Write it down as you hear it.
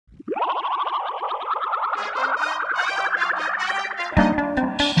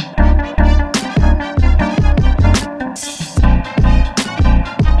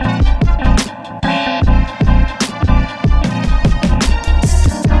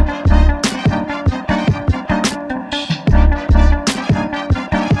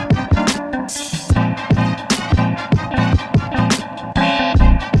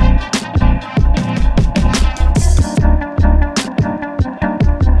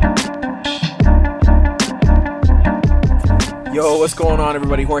Yo, what's going on,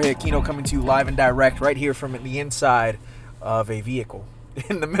 everybody? Jorge Aquino coming to you live and direct right here from the inside of a vehicle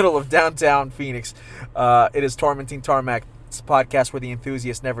in the middle of downtown Phoenix. It is Tormenting Tarmac. It's a podcast where the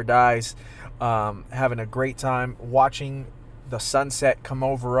enthusiast never dies. Having a great time watching the sunset come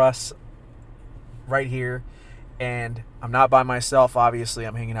over us right here. And I'm not by myself, obviously.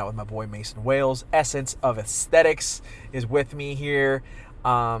 I'm hanging out with my boy Mason Wales. Essence of Aesthetics is with me here.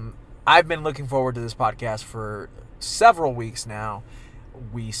 I've been looking forward to this podcast for several weeks now.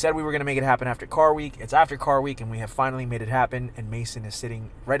 We said we were going to make it happen after Car Week. It's after Car Week, and we have finally made it happen. And Mason is sitting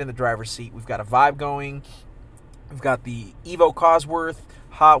right in the driver's seat. We've got a vibe going. We've got the Evo Cosworth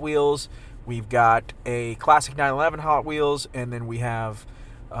Hot Wheels. We've got a classic 911 Hot Wheels. And then we have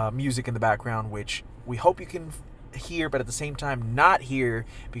music in the background, which we hope you can hear, but at the same time not hear,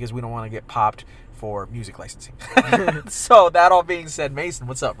 because we don't want to get popped for music licensing. So that all being said, Mason,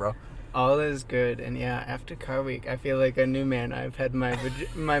 what's up, bro? All is good, and yeah, after Car Week, I feel like a new man. I've had my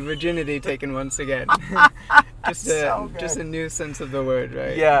virginity taken once again. just a new sense of the word,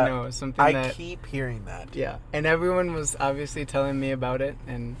 right? Yeah, something I keep hearing that. Yeah, and everyone was obviously telling me about it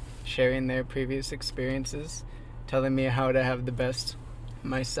and sharing their previous experiences, telling me how to have the best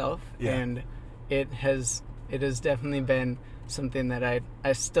myself, and it has definitely been something that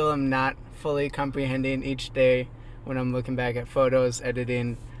I still am not fully comprehending each day when I'm looking back at photos,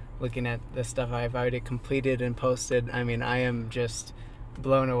 editing, looking at the stuff I've already completed and posted. I mean, I am just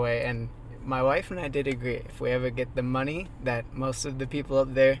blown away. And my wife and I did agree, if we ever get the money that most of the people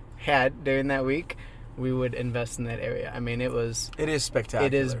up there had during that week, we would invest in that area. I mean, it is spectacular.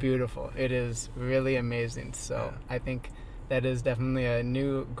 It is beautiful. It is really amazing. So I think that is definitely a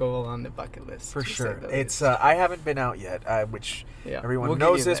new goal on the bucket list. For sure. It's I haven't been out yet, which everyone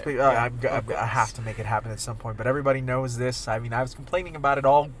knows this, but I have to make it happen at some point. But everybody knows this. I mean, I was complaining about it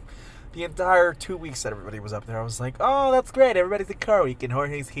all the entire 2 weeks that everybody was up there. I was like, oh, that's great. Everybody's at Car Week, and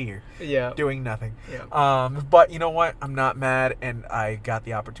Jorge's here doing nothing. Yeah. But you know what? I'm not mad, and I got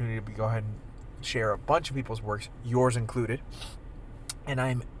the opportunity to go ahead and share a bunch of people's works, yours included. And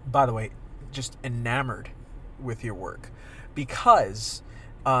I'm, by the way, just enamored with your work. Because,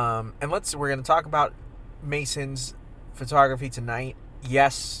 we're going to talk about Mason's photography tonight.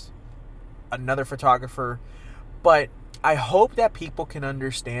 Yes, another photographer, but I hope that people can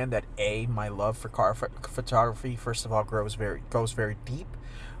understand that my love for car photography, first of all, goes very deep,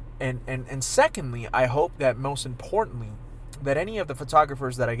 and secondly, I hope that most importantly, that any of the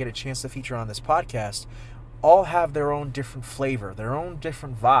photographers that I get a chance to feature on this podcast all have their own different flavor, their own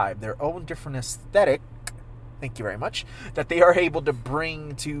different vibe, their own different aesthetic. Thank you very much, that they are able to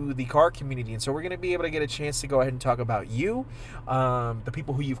bring to the car community. And so we're going to be able to get a chance to go ahead and talk about you, the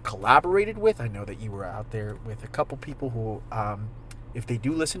people who you've collaborated with. I know that you were out there with a couple people who, if they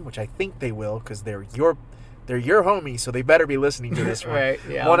do listen, which I think they will, because they're your homies, so they better be listening to this one. Right,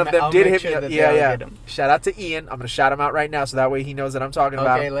 yeah. One of them did hit me up. Yeah. Shout out to Ian. I'm going to shout him out right now, so that way he knows that I'm talking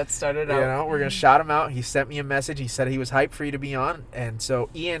about him. Okay, let's start it out. We're going to shout him out. He sent me a message. He said he was hyped for you to be on. And so,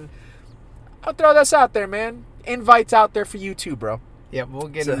 Ian, I'll throw this out there, man. Invites out there for you too, bro. Yeah, we'll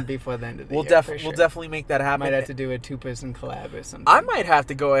get him before the end of the year. We'll definitely make that happen. Might have to do a 2-person collab or something. I might have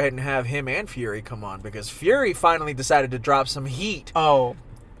to go ahead and have him and Fury come on, because Fury finally decided to drop some heat. Oh.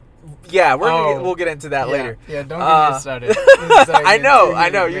 Yeah, we'll get into that later. Yeah, don't get me started. I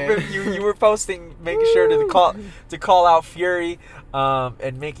know. You were posting, making sure to call out Fury,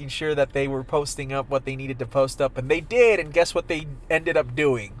 and making sure that they were posting up what they needed to post up, and they did. And guess what they ended up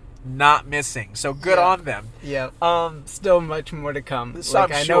doing? Not missing. So good on them. Yeah. Still much more to come.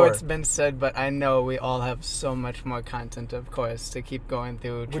 I know it's been said, but I know we all have so much more content, of course, to keep going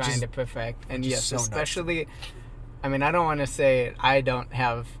through, trying to perfect. And yes, so especially, I mean, I don't want to say I don't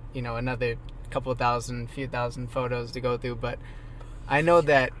have, another few thousand photos to go through, but I know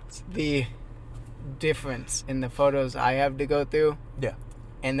that the difference in the photos I have to go through,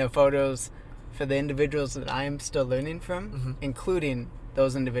 and the photos for the individuals that I am still learning from, including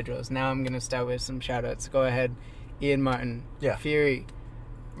those individuals. Now I'm going to start with some shout outs. Go ahead. Ian Martin, Fury,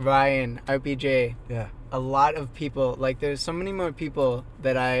 Ryan, RPJ. Yeah. A lot of people, there's so many more people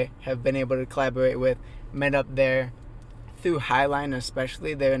that I have been able to collaborate with, met up there through Highline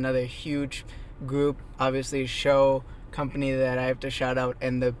especially. They're another huge group, obviously show company that I have to shout out,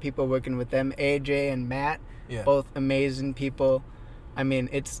 and the people working with them, AJ and Matt, both amazing people. I mean,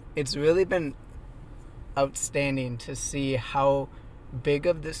 it's really been outstanding to see how big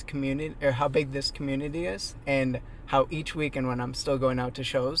this community is, and how each weekend when I'm still going out to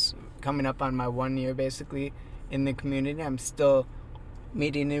shows, coming up on my 1 year basically in the community, I'm still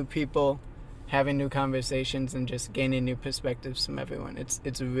meeting new people, having new conversations, and just gaining new perspectives from everyone.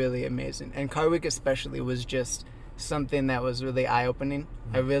 It's really amazing. And Car Week especially was just something that was really eye-opening.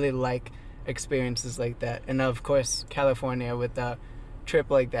 I really like experiences like that. And of course, California with a trip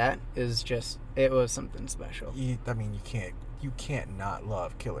like that is just, it was something special. You can't not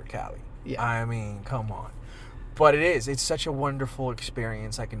love Killer Cali. Yeah. I mean, come on. But it's such a wonderful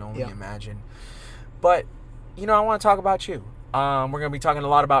experience, I can only imagine. But, I want to talk about you. We're going to be talking a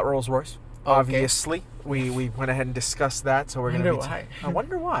lot about Rolls Royce. Okay. Obviously, we went ahead and discussed that, so we're going to be... I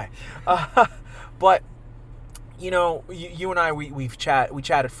wonder why. But, you and I, we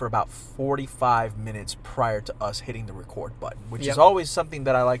chatted for about 45 minutes prior to us hitting the record button, which is always something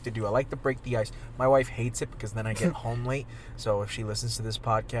that I like to do. I like to break the ice. My wife hates it because then I get home late. So if she listens to this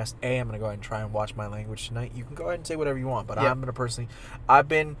podcast, I'm going to go ahead and try and watch my language tonight. You can go ahead and say whatever you want, but I'm going to personally... I've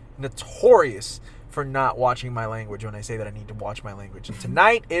been notorious for not watching my language when I say that I need to watch my language. And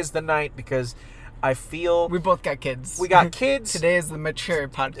tonight is the night because I feel... We both got kids. We got kids. Today is the mature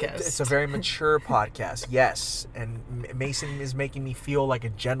podcast. It's a very mature podcast, yes. And Mason is making me feel like a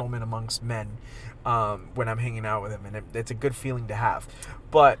gentleman amongst men when I'm hanging out with him. And it's a good feeling to have.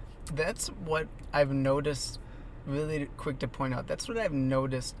 But... That's what I've noticed, really quick to point out, that's what I've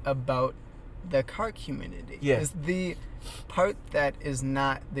noticed about the car community. Yeah. Is the part that is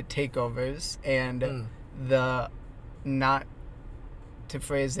not the takeovers and the, not to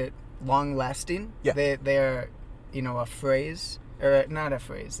phrase it, long lasting. Yeah. They're a phrase, or not a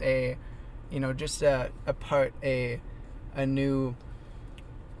phrase, just a part, a new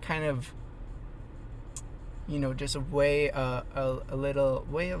kind of, just a way, a little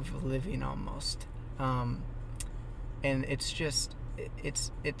way of living almost. And it's just,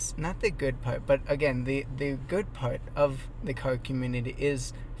 it's not the good part, but again, the good part of the car community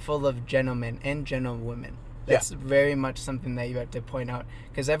is full of gentlemen and gentlewomen. That's very much something that you have to point out,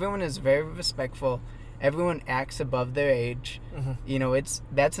 because everyone is very respectful. Everyone acts above their age.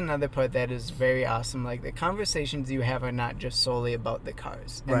 That's another part that is very awesome. Like, the conversations you have are not just solely about the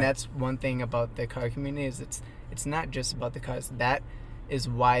cars. And that's one thing about the car community, is it's not just about the cars. That is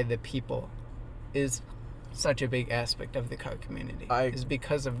why the people is such a big aspect of the car community. Is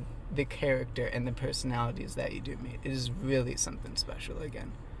because of the character and the personalities that you do meet. It is really something special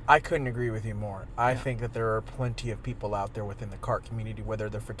again. I couldn't agree with you more. I think that there are plenty of people out there within the car community, whether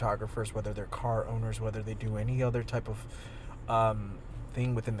they're photographers, whether they're car owners, whether they do any other type of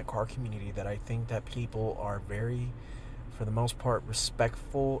thing within the car community, that I think that people are very, for the most part,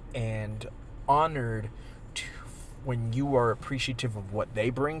 respectful and honored to, when you are appreciative of what they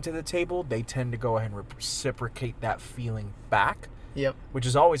bring to the table, they tend to go ahead and reciprocate that feeling back. Yep. Which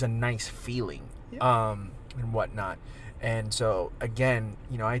is always a nice feeling. Yep. And whatnot. And so, again,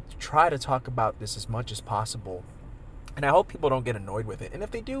 I try to talk about this as much as possible. And I hope people don't get annoyed with it. And if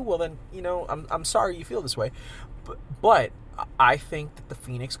they do, well then, I'm sorry you feel this way. But I think that the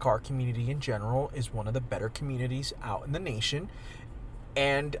Phoenix car community in general is one of the better communities out in the nation.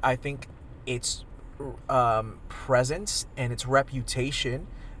 And I think its presence and its reputation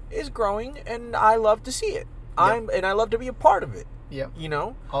is growing, and I love to see it. And I love to be a part of it. Yep.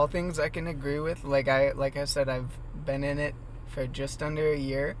 All things I can agree with. Like I said, I've been in it for just under a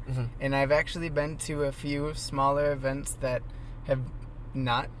year, and I've actually been to a few smaller events that have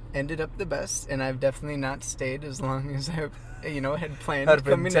not ended up the best, and I've definitely not stayed as long as I had planned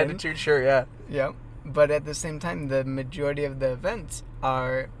coming in. Sure, yeah. Yeah. But at the same time, the majority of the events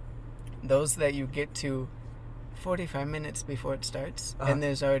are those that you get to 45 minutes before it starts, and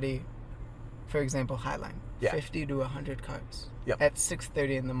there's already, for example, Highline, 50 to 100 cars at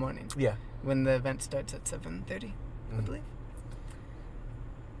 6:30 in the morning. Yeah. When the event starts at 7:30, I believe.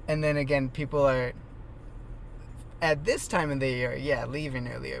 And then again, people are, at this time of the year, leaving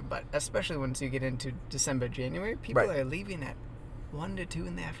earlier, but especially once you get into December, January, people are leaving at 1 to 2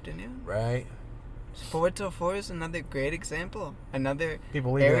 in the afternoon. Right. 404 is another great example. Another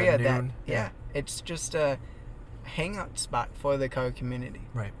people leave area at noon. that, it's just a hangout spot for the car community.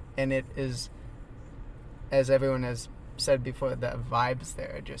 Right. And it is, as everyone has said before, the vibes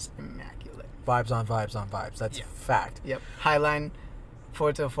there are just immaculate. Vibes on vibes on vibes. That's fact. Yep. Highline,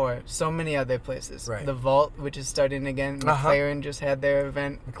 404, so many other places. Right. The Vault, which is starting again. McLaren just had their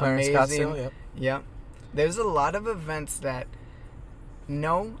event. McLaren Scottsdale, Yep. There's a lot of events that,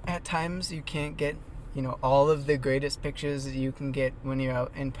 at times you can't get, all of the greatest pictures you can get when you're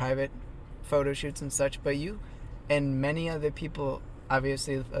out in private photo shoots and such, but you and many other people,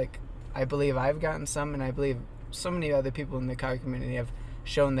 obviously, like, I believe I've gotten some, and I believe so many other people in the car community have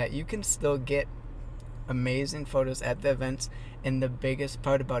shown that you can still get amazing photos at the events, and the biggest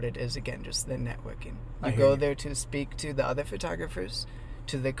part about it is, again, just the networking. You go there to speak to the other photographers,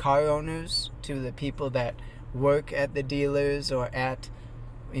 to the car owners, to the people that work at the dealers or at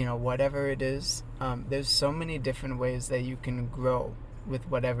whatever it is. There's so many different ways that you can grow with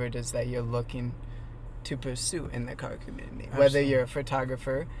whatever it is that you're looking to pursue in the car community. Absolutely. Whether you're a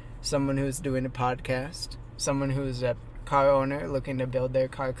photographer, someone who's doing a podcast, someone who's a car owner looking to build their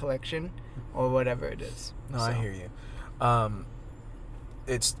car collection, or whatever it is. No, I hear you.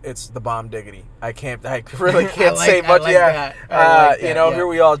 It's the bomb diggity. I really can't say much.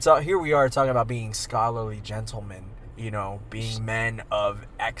 Here we are talking about being scholarly gentlemen. Being men of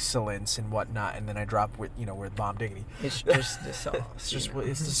excellence and whatnot, and then I drop with bomb diggity. It's just the sauce.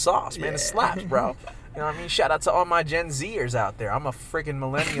 It's the sauce, man. It slaps, bro. You know what I mean? Shout out to all my Gen Zers out there. I'm a freaking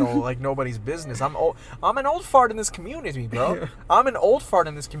millennial like nobody's business. I'm an old fart in this community, bro. I'm an old fart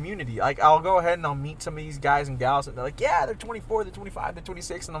in this community. Like, I'll go ahead and I'll meet some of these guys and gals, and they're like, yeah, they're 24, they're 25, they're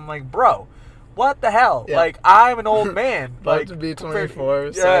 26, and I'm like, bro, what the hell? Yeah. Like, I'm an old man. About to be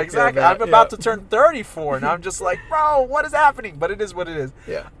 24. So yeah, exactly. I'm about to turn 34, and I'm just like, bro, what is happening? But it is what it is.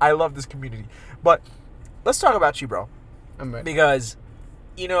 Yeah. I love this community. But let's talk about you, bro. I'm ready. Because,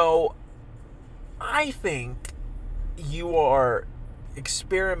 I think you are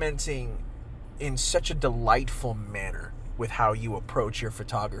experimenting in such a delightful manner with how you approach your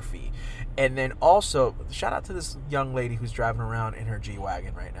photography. And then also, shout out to this young lady who's driving around in her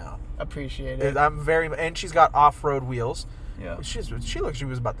G-Wagon right now. Appreciate it. And she's got off-road wheels. Yeah. She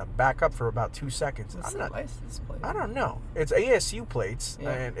was about to back up for about 2 seconds. What's the license plate? I don't know. It's ASU plates,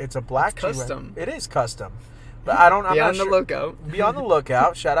 and it's a black G-Wagon. Custom. It is custom. But I'm not sure. Be on the lookout. Be on the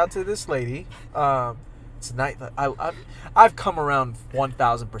lookout. Shout out to this lady. It's nice. I've come around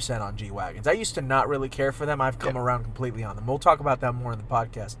 1,000% on G-Wagons. I used to not really care for them. I've come around completely on them. We'll talk about that more in the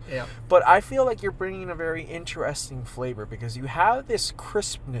podcast. Yeah. But I feel like you're bringing a very interesting flavor because you have this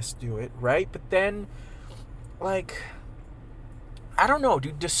crispness to it, right? But then, like, I don't know,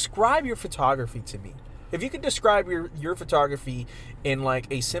 dude. Describe your photography to me. If you could describe your photography in like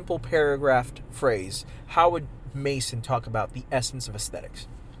a simple paragraphed phrase, how would Mason talk about the essence of aesthetics?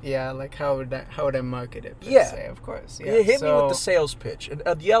 Yeah, like how would I market it? Say, of course. Yeah. Hit me with the sales pitch,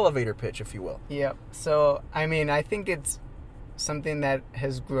 the elevator pitch, if you will. Yep. So I mean, I think it's something that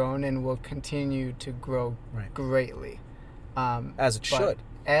has grown and will continue to grow greatly. As it should.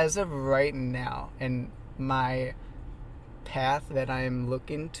 As of right now, and my path that I am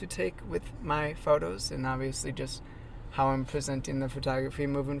looking to take with my photos, and obviously just how I'm presenting the photography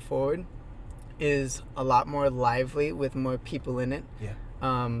moving forward, is a lot more lively with more people in it. Yeah.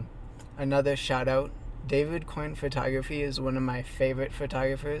 Another shout out, David Coyne Photography is one of my favorite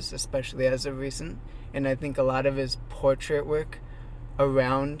photographers, especially as of recent, and I think a lot of his portrait work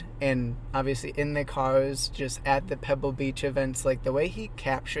around and obviously in the cars, just at the Pebble Beach events, like the way he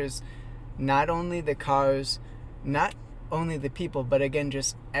captures not only the cars, not only the people, but again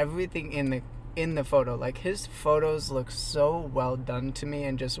just everything in the photo. Like, his photos look so well done to me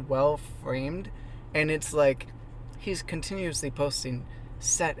and just well framed, and it's like he's continuously posting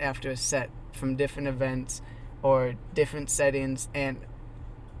set after set from different events or different settings, and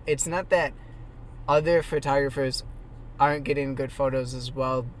it's not that other photographers aren't getting good photos as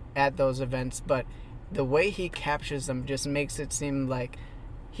well at those events, but the way he captures them just makes it seem like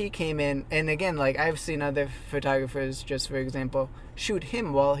he came in, and again, like, I've seen other photographers, just for example, shoot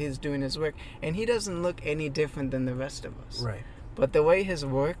him while he's doing his work, and he doesn't look any different than the rest of us. Right. But the way his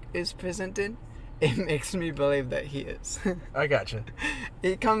work is presented, it makes me believe that he is. I gotcha.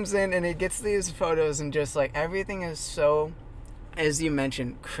 He comes in and he gets these photos, and just like everything is so, as you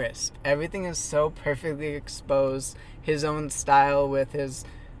mentioned, crisp. Everything is so perfectly exposed. His own style with his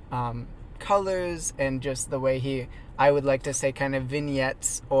colors and just the way he, I would like to say, kind of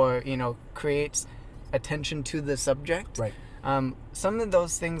vignettes or, creates attention to the subject. Right. Some of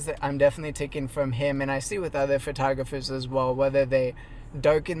those things that I'm definitely taking from him, and I see with other photographers as well, whether they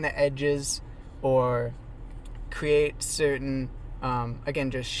darken the edges or create certain,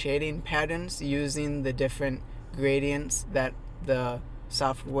 again, just shading patterns using the different gradients that the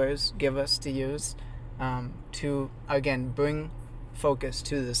softwares give us to use, to, again, bring focus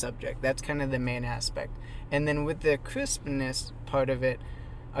to the subject. That's kind of the main aspect. And then with the crispness part of it,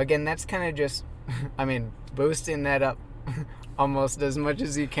 again, that's kind of just, boosting that up almost as much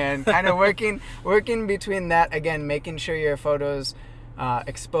as you can. Kind of working between that, again, making sure your photos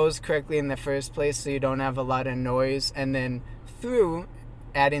exposed correctly in the first place so you don't have a lot of noise, and then through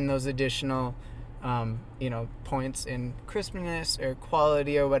adding those additional points in crispness or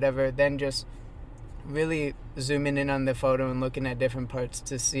quality or whatever, then just really zooming in on the photo and looking at different parts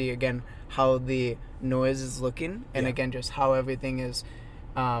to see, again, how the noise is looking, and again, just how everything is.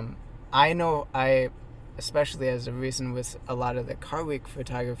 I know especially as of recent with a lot of the car week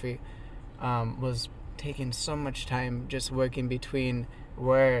photography, was taking so much time just working between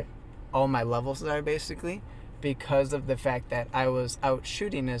where all my levels are, basically, because of the fact that I was out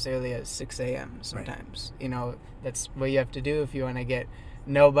shooting as early as 6 a.m. sometimes. Right. You know, that's what you have to do if you want to get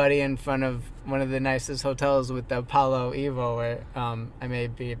nobody in front of one of the nicest hotels with the Apollo Evo, where I may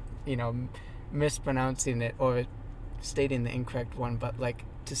be, you know, mispronouncing it or stating the incorrect one, but like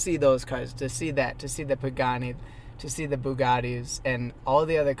to see those cars, to see that, to see the Pagani, to see the Bugattis and all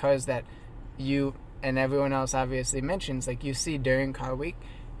the other cars that you and everyone else obviously mentions, like you see during car week,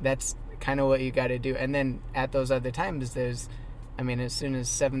 that's kind of what you got to do. And then at those other times, there's, I mean, as soon as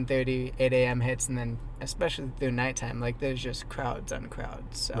 7:30, 8 a.m. hits, and then especially through nighttime, like there's just crowds on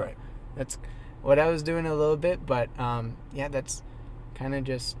crowds. So that's what I was doing a little bit, but yeah, that's kind of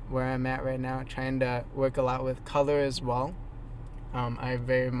just where I'm at right now, trying to work a lot with color as well. I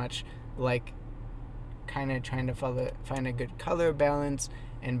very much like kind of trying to find a good color balance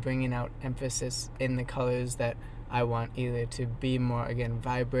and bringing out emphasis in the colors that I want either to be more, again,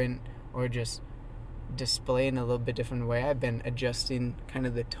 vibrant or just display in a little bit different way. I've been adjusting kind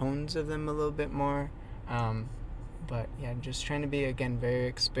of the tones of them a little bit more. But yeah, just trying to be, again, very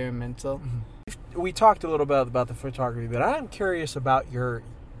experimental. Mm-hmm. We talked a little bit about the photography, but I'm curious about your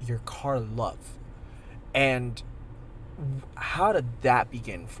car love. And how did that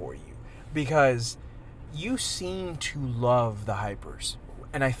begin for you? Because you seem to love the hypers,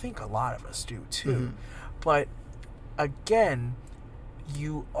 and I think a lot of us do too. Mm-hmm. But again,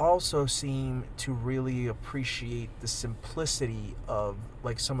 you also seem to really appreciate the simplicity of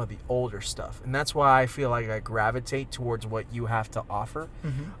like some of the older stuff, and that's why I feel like I gravitate towards what you have to offer,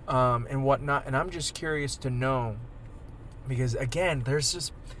 and whatnot. And I'm just curious to know, because again, there's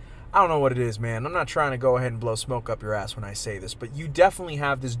just, I don't know what it is, man. I'm not trying to go ahead and blow smoke up your ass when I say this, but you definitely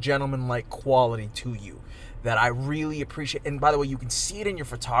have this gentleman-like quality to you that I really appreciate. And by the way, you can see it in your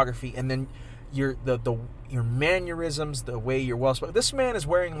photography, and then your mannerisms, the way you're well spoken. This man is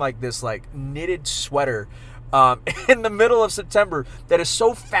wearing like this like knitted sweater in the middle of September that is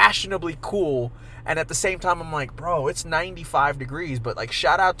so fashionably cool, and at the same time I'm like, bro, it's 95 degrees, but like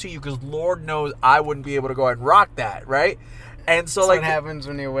shout out to you, because Lord knows I wouldn't be able to go ahead and rock that, right? And so, like, what happens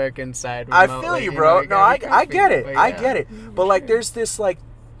when you work inside remotely. I feel you, bro. No, I get it. I get it. But like, there's this like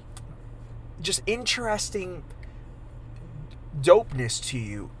just interesting dopeness to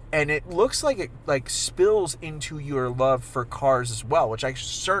you, and it looks like it like spills into your love for cars as well, which I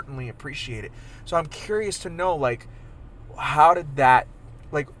certainly appreciate it. So I'm curious to know, like, how did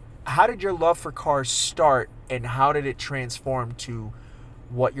your love for cars start, and how did it transform to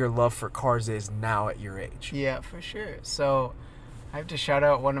what your love for cars is now at your age? Yeah, for sure. So I have to shout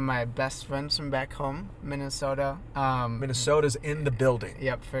out one of my best friends from back home, Minnesota. Minnesota's in the building.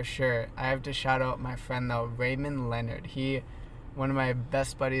 Yep, for sure. I have to shout out my friend, though, Raymond Leonard. One of my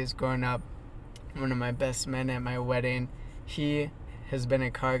best buddies growing up, one of my best men at my wedding. He has been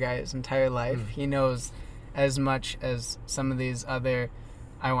a car guy his entire life. He knows as much as some of these other,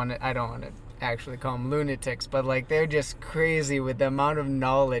 I don't want to actually call them lunatics, but like they're just crazy with the amount of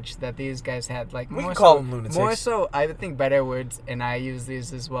knowledge that these guys had. Like, we can call them lunatics. More so, I would think better words, and I use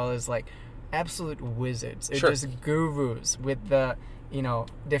these as well, as like absolute wizards. They're just gurus with the, you know,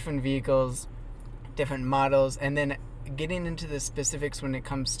 different vehicles, different models, and then getting into the specifics when it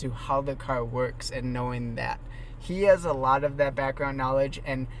comes to how the car works and knowing that. He has a lot of that background knowledge,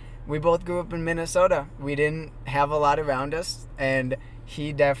 and we both grew up in Minnesota. We didn't have a lot around us, and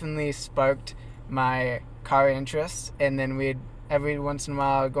he definitely sparked my car interest. And then we'd every once in a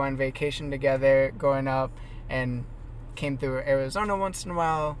while go on vacation together growing up, and came through Arizona once in a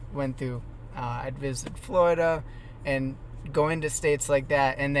while, went through, I'd visited Florida, and going to states like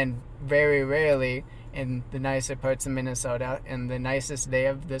that. And then very rarely in the nicer parts of Minnesota, and the nicest day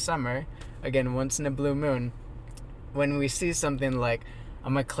of the summer, again, once in a blue moon, when we see something like a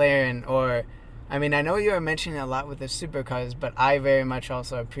McLaren, or, I mean, I know you were mentioning a lot with the supercars, but I very much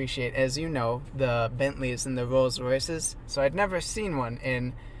also appreciate, as you know, the Bentleys and the Rolls Royces. So I'd never seen one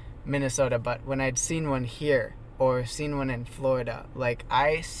in Minnesota, but when I'd seen one here or seen one in Florida, like,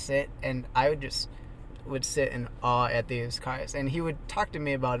 I would sit in awe at these cars. And he would talk to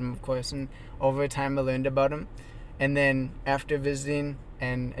me about them, of course, and over time I learned about them. And then after visiting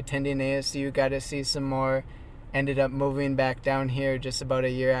and attending ASU, got to see some more. Ended up moving back down here just about a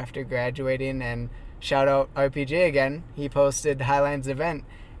year after graduating, and shout out RPG again. He posted Highline's event,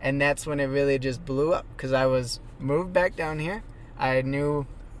 and that's when it really just blew up, because I was moved back down here. I knew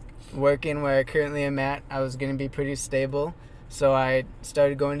working where I currently am at, I was going to be pretty stable, so I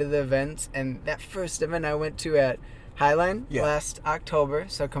started going to the events. And that first event I went to at Highline last October,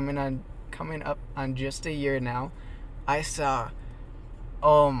 so coming up on just a year now, I saw,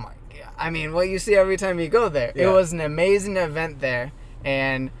 oh my, I mean, what you see every time you go there. Yeah. It was an amazing event there.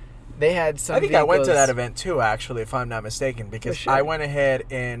 and they had some. I think I went to that event too, actually, if I'm not mistaken, because I went ahead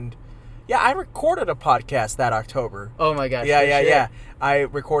and I recorded a podcast that October. Oh my gosh! Yeah. I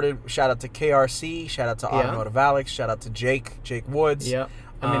recorded. Shout out to KRC. Shout out to Automotive Alex. Shout out to Jake Woods. Yeah.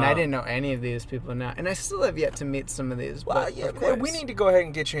 I mean, I didn't know any of these people now, and I still have yet to meet some of these. Well, we need to go ahead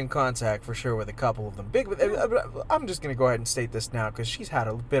and get you in contact for sure with a couple of them. I'm just going to go ahead and state this now because she's had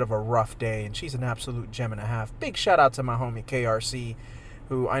a bit of a rough day, and she's an absolute gem and a half. Big shout out to my homie KRC,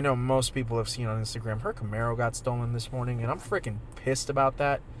 who I know most people have seen on Instagram. Her Camaro got stolen this morning, and I'm freaking pissed about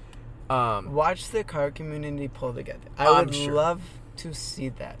that. Watch the car community pull together. I would love to see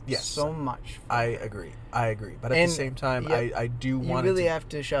that so much. I agree. But at the same time, I do want to... You really have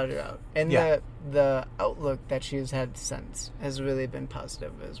to shout her out. And the outlook that she's had since has really been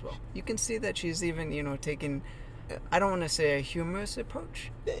positive as well. You can see that she's even, taking... I don't want to say a humorous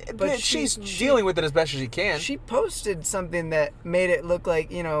approach, but she's dealing with it as best as she can. She posted something that made it look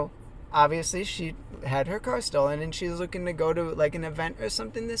like, obviously she had her car stolen and she's looking to go to like an event or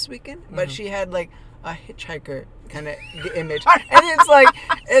something this weekend, but she had like a hitchhiker kind of image, and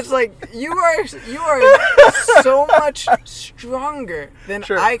it's like you are so much stronger than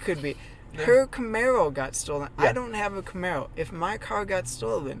I could be. Her Camaro got stolen. I don't have a Camaro. If my car got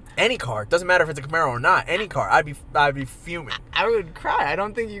stolen, any car, doesn't matter if it's a Camaro or not, any car, I'd be fuming. I would cry. I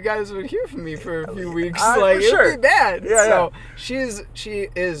don't think you guys would hear from me for a few weeks. It'd be bad. She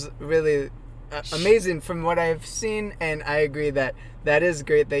is really amazing from what I've seen, and I agree that is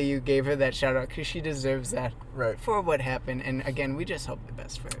great that you gave her that shout out because she deserves that for what happened. And again, we just hope the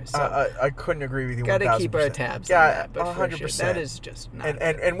best for her. So I couldn't agree with you. Gotta keep our tabs on that, but 100%. For sure, that is just not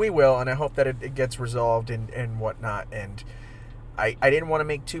and we will, and I hope that it gets resolved and whatnot. And I didn't want to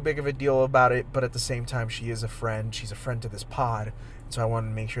make too big of a deal about it, but at the same time, she is a friend. She's a friend to this pod, so I wanted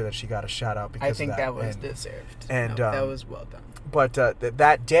to make sure that she got a shout out because I think of that. that was deserved. And that was well done. But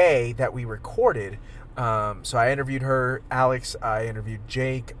that day that we recorded, so I interviewed her, Alex. I interviewed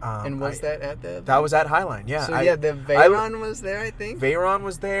Jake. And was that at the event? That was at Highline, yeah. So the Veyron was there, I think. Veyron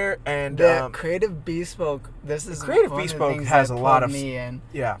was there, and the Creative Bespoke. This is Creative Bespoke has a lot of me in.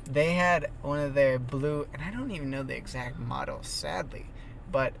 Yeah. They had one of their blue, and I don't even know the exact model, sadly,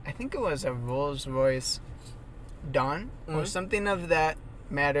 but I think it was a Rolls Royce Dawn or something of that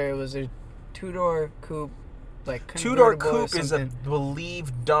matter. It was a two-door coupe. Like two-door coupe is a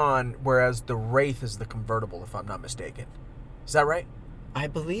believed Dawn, whereas the Wraith is the convertible, if I'm not mistaken. Is that right? I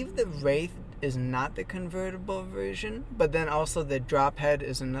believe the Wraith is not the convertible version, but then also the drop head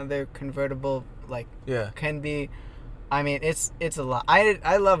is another convertible. Can be. I mean, it's a lot.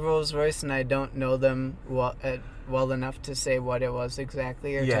 I love Rolls Royce, and I don't know them well enough to say what it was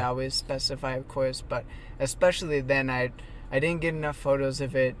exactly or to always specify, of course. But especially then, I didn't get enough photos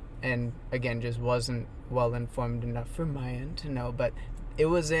of it, and again, just wasn't well informed enough from my end to know, but it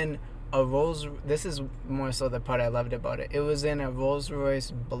was in a this is more so the part I loved about it. It was in a Rolls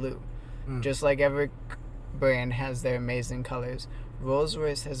Royce blue. Just like every brand has their amazing colors. Rolls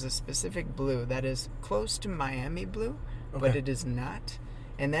Royce has a specific blue that is close to Miami blue, but it is not.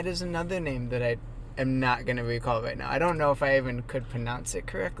 And that is another name that I am not going to recall right now. I don't know if I even could pronounce it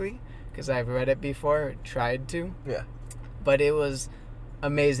correctly because I've read it before or tried to. Yeah. But it was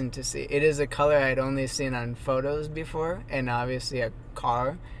amazing to see. It is a color I'd only seen on photos before, and obviously a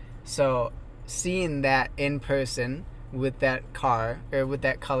car. So seeing that in person with that car or with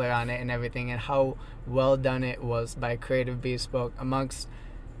that color on it and everything, and how well done it was by Creative Bespoke amongst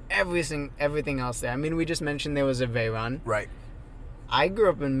everything else there. I mean, we just mentioned there was a Veyron. Right. I grew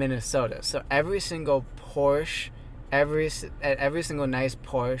up in Minnesota, so every single Porsche, every single nice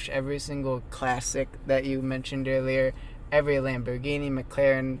Porsche, every single classic that you mentioned earlier, every Lamborghini,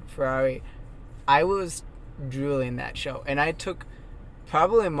 McLaren, Ferrari, I was drooling that show. And I took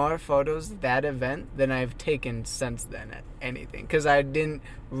probably more photos at that event than I've taken since then at anything. Because I didn't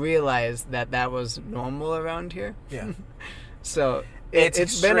realize that was normal around here. Yeah. So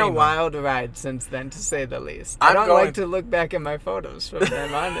it's been a wild ride since then, to say the least. I don't like to look back at my photos from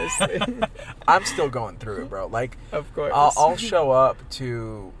them, honestly. I'm still going through it, bro. Like, of course. I'll show up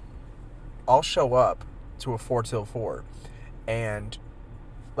to a Fort Hill 4. And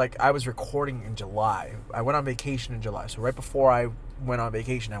like, I was recording in July. I went on vacation in July. So right before I went on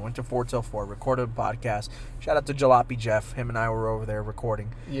vacation, I went to Fort Hill 4, recorded a podcast. Shout out to Jalopy Jeff. Him and I were over there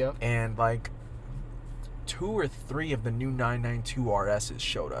recording. Yep. And like 2 or 3 of the new 992 RSs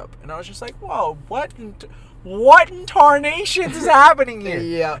showed up. And I was just like, whoa, what in tarnations is happening here?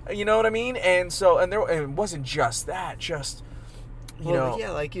 Yeah. You know what I mean? And it wasn't just that, you know. Yeah,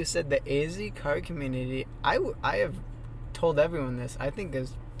 like you said, the AZ car community, I have told everyone this, I think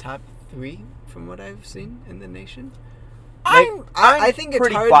is top 3 from what I've seen in the nation. I think it's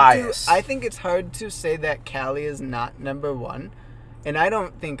hard biased. I think it's hard to say that Cali is not number one. And I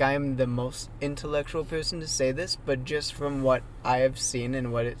don't think I'm the most intellectual person to say this, but just from what I have seen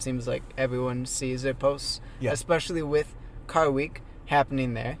and what it seems like everyone sees or posts, especially with Car Week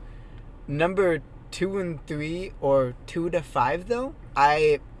happening there, number 2 and 3 or 2 to 5 though,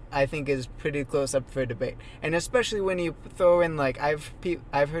 I think is pretty close up for debate. And especially when you throw in like I've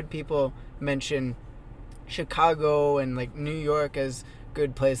heard people mention Chicago and like New York as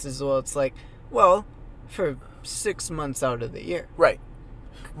good places. Well, it's like, well, for 6 months out of the year.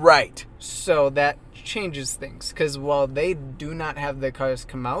 Right. So that changes things because while they do not have their cars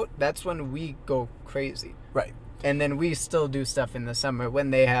come out, that's when we go crazy. Right. And then we still do stuff in the summer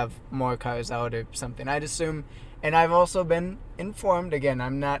when they have more cars out or something. I'd assume, and I've also been informed, again,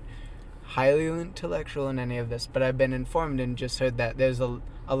 I'm not highly intellectual in any of this, but I've been informed and just heard that there's a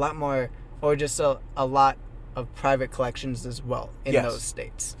lot more, or just a lot of private collections as well in those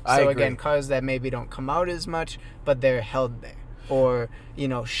states. So again, cars that maybe don't come out as much, but they're held there. Or,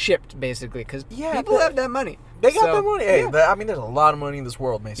 shipped, basically, because people have that money. They got that money. Hey, I mean, there's a lot of money in this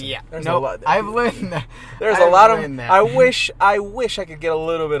world, Mason. Yeah. There's a lot. I've learned that. There's a lot of... I wish I could get a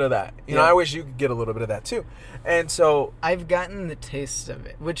little bit of that. I wish you could get a little bit of that, too. And so... I've gotten the taste of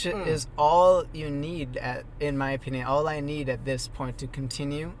it, which is all you need, in my opinion, all I need at this point to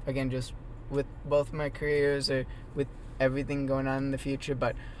continue, again, just with both my careers or with everything going on in the future.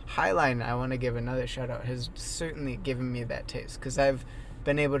 But Highline, I want to give another shout out, has certainly given me that taste because I've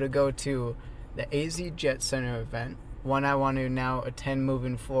been able to go to the AZ Jet Center event, one I want to now attend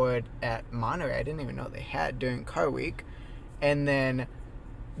moving forward at Monterey. I didn't even know they had during Car Week. And then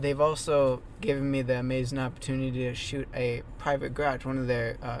they've also given me the amazing opportunity to shoot a private garage, one of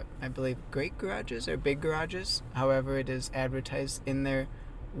their, I believe, great garages or big garages, however it is advertised in their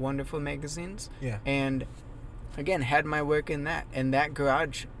wonderful magazines. Yeah. And again, had my work in that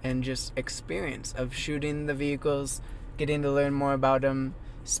garage and just experience of shooting the vehicles, getting to learn more about them,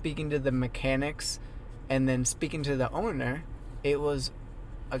 speaking to the mechanics, and then speaking to the owner. It was,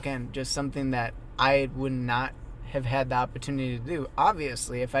 again, just something that I would not have had the opportunity to do,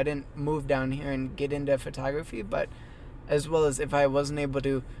 obviously, if I didn't move down here and get into photography, but as well as if I wasn't able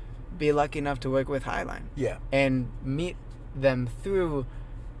to be lucky enough to work with Highline. Yeah. And meet them through,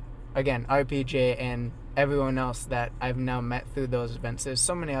 again, RPJ and everyone else that I've now met through those events. There's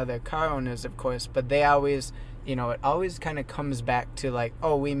so many other car owners, of course, but they always, it always kind of comes back to like,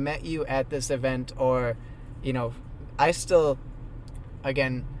 oh, we met you at this event, or, I still,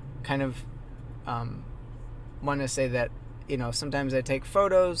 again, kind of want to say that, sometimes I take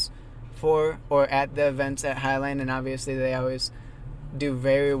photos for or at the events at Highline, and obviously they always do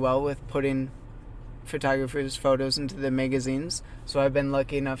very well with putting photographers' photos into the magazines. So I've been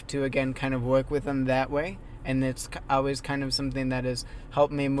lucky enough to, again, kind of work with them that way. And it's always kind of something that has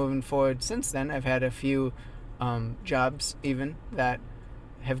helped me moving forward since then. I've had a few jobs even that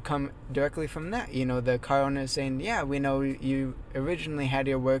have come directly from that. The car owner saying, yeah, we know you originally had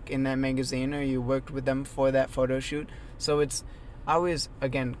your work in that magazine or you worked with them for that photo shoot. So it's always,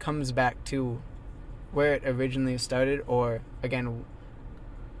 again, comes back to where it originally started, or, again,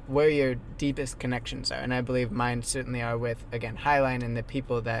 where your deepest connections are. And I believe mine certainly are with, again, Highline and the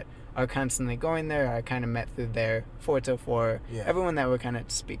people that are constantly going there. I kind of met through their 404, everyone that we're kind of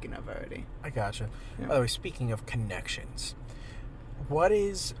speaking of already. I gotcha. Yeah. By the way, speaking of connections, what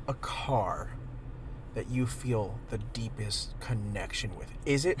is a car that you feel the deepest connection with?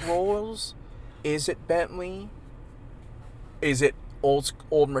 Is it Rolls? Is it Bentley? Is it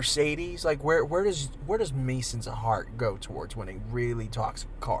old Mercedes? Like where does Mason's heart go towards when he really talks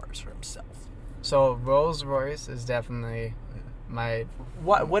cars for himself? So Rolls Royce is definitely my.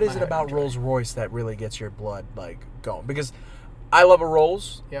 What is it about Rolls Royce that really gets your blood like going? Because I love a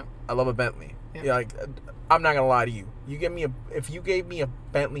Rolls. Yeah. I love a Bentley. Yeah. Like I'm not gonna lie to you. If you gave me a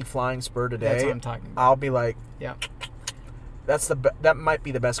Bentley Flying Spur today, that's what I'm talking about. I'll be like, yeah. That might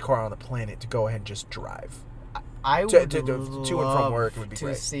be the best car on the planet to go ahead and just drive. I would to and from work would be to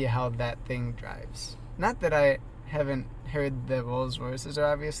great. See how that thing drives. Not that I haven't heard the Rolls Royces are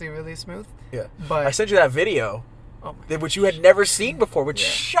obviously really smooth. Yeah, but I sent you that video, which you had never seen before, which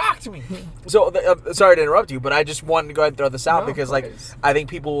shocked me. So sorry to interrupt you, but I just wanted to go ahead and throw this out because I think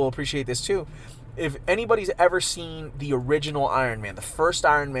people will appreciate this too. If anybody's ever seen the original Iron Man, the first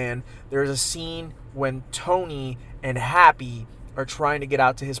Iron Man, there's a scene when Tony and Happy are trying to get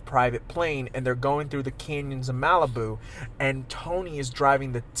out to his private plane, and they're going through the canyons of Malibu, and Tony is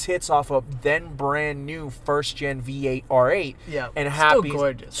driving the tits off of then brand new first gen V8 R8. Yeah, and Happy's still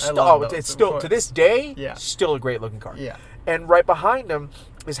gorgeous. I love those, it's still to this day, still a great looking car. Yeah, and right behind him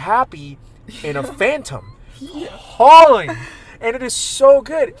is Happy in a Phantom. hauling. And it is so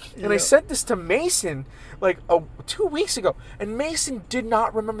good. And I sent this to Mason like 2 weeks ago, and Mason did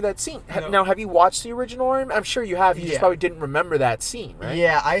not remember that scene. No. Now, have you watched the original? I'm sure you have. You just probably didn't remember that scene, right?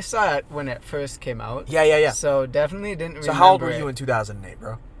 Yeah, I saw it when it first came out. Yeah. So definitely didn't remember. So how old were you in 2008,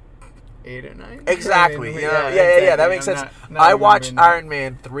 bro? 8 or 9? Exactly. I mean, yeah. Exactly. That makes sense. Not I watched Iron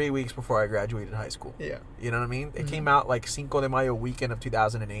Man 3 weeks before I graduated high school. Yeah. You know what I mean? It came out like Cinco de Mayo weekend of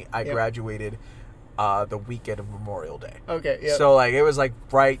 2008. I graduated the weekend of Memorial Day. Okay, yeah. So, like, it was, like,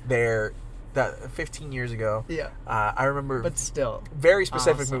 right there, that 15 years ago. Yeah. I remember... But still. Very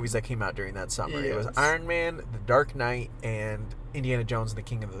specific movies that came out during that summer. Yes. It was Iron Man, The Dark Knight, and Indiana Jones and the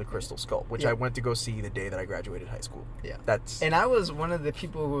King of the Crystal Skull, which I went to go see the day that I graduated high school. Yeah. And I was one of the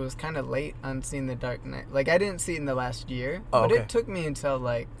people who was kind of late on seeing The Dark Knight. Like, I didn't see it in the last year. Oh, but it took me until,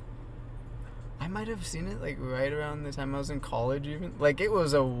 like... I might have seen it like right around the time I was in college, even. Like, it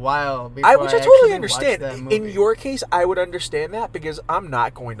was a while before which I totally understand. That movie. In your case, I would understand that because I'm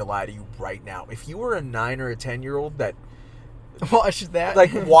not going to lie to you right now. If you were a 9 or a 10-year-old that watched that,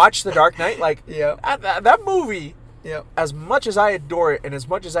 like watch The Dark Knight, like yeah, that movie. Yeah. As much as I adore it, and as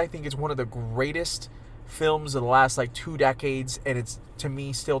much as I think it's one of the greatest films of the last like 2 decades, and it's to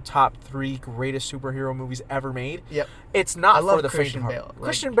me still top 3 greatest superhero movies ever made. Yep. It's not for the faint of heart.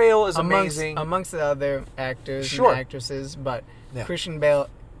 Christian Bale is amazing amongst the other actors and actresses, but Christian Bale,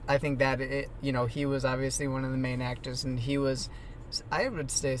 I think that he was obviously one of the main actors, and he was, I would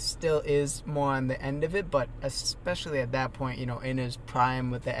say, still is more on the end of it, but especially at that point, in his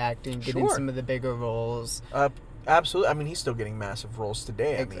prime with the acting, getting some of the bigger roles. Absolutely. I mean, he's still getting massive roles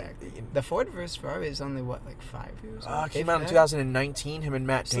today. Exactly. I mean, the Ford vs. Ferrari is only, what, like 5 years old? Came out in 2019, him and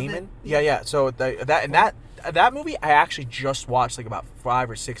Matt Damon. Yeah. So that movie I actually just watched like about 5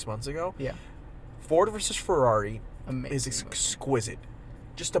 or 6 months ago. Yeah. Ford vs. Ferrari is exquisite.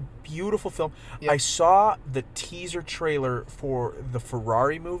 Just a beautiful film. Yep. I saw the teaser trailer for the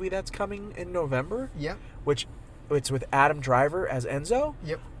Ferrari movie that's coming in November. Yeah. Which... It's with Adam Driver as Enzo.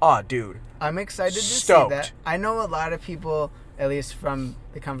 Yep. Oh, dude. I'm excited to see that. I know a lot of people, at least from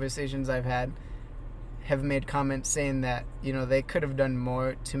the conversations I've had, have made comments saying that, they could have done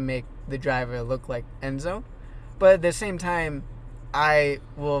more to make the driver look like Enzo. But at the same time, I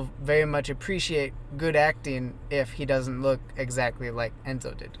will very much appreciate good acting if he doesn't look exactly like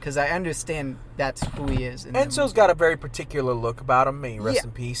Enzo did. Because I understand that's who he is. Enzo's got a very particular look about him. May he rest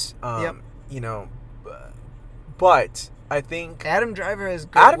in peace. Yep. But I think Adam Driver has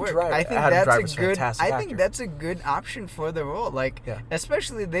good work. I think that's a good option for the role. Like,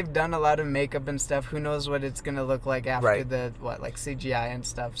 especially they've done a lot of makeup and stuff. Who knows what it's gonna look like after the CGI and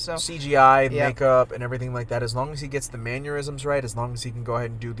stuff. So CGI, makeup, and everything like that. As long as he gets the mannerisms right, as long as he can go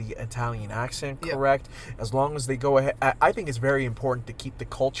ahead and do the Italian accent correct, as long as they go ahead, I think it's very important to keep the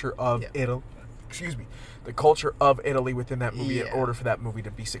culture of Italy. The culture of Italy within that movie in order for that movie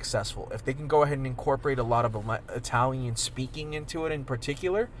to be successful. If they can go ahead and incorporate a lot of Italian speaking into it in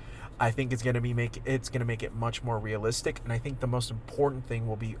particular, I think it's going to make it much more realistic. And I think the most important thing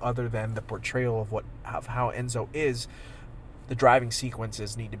will be, other than the portrayal of how Enzo is, the driving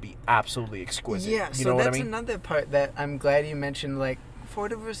sequences need to be absolutely exquisite. Yeah, so that's another part that I'm glad you mentioned, like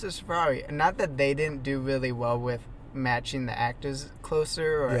Ford versus Ferrari. Not that they didn't do really well with matching the actors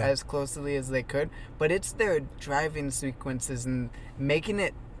closer or as closely as they could, but it's their driving sequences and making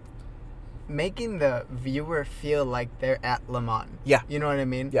the viewer feel like they're at Le Mans. Yeah. You know what I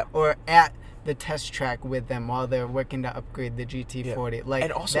mean? Yeah. Or at the test track with them while they're working to upgrade the GT40. Yeah. Like,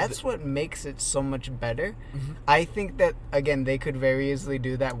 and also that's what makes it so much better. Mm-hmm. I think that, again, they could very easily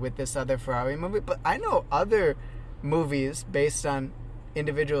do that with this other Ferrari movie, but I know other movies based on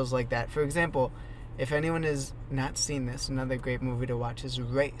individuals like that. For example, if anyone has not seen this, another great movie to watch is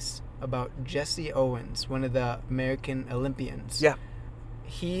Race, about Jesse Owens, one of the American Olympians. Yeah.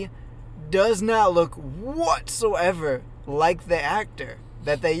 He does not look whatsoever like the actor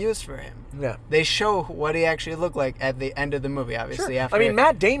that they used for him. Yeah. They show what he actually looked like at the end of the movie, obviously. Sure.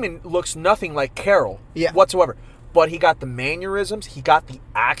 Matt Damon looks nothing like Carol whatsoever. But he got the mannerisms, he got the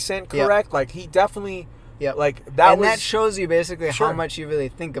accent correct. Yep. Like, he definitely... Yeah, that shows you basically how much you really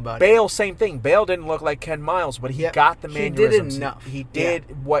think about Bale, same thing. Bale didn't look like Ken Miles, but he got the mannerisms. He did enough. He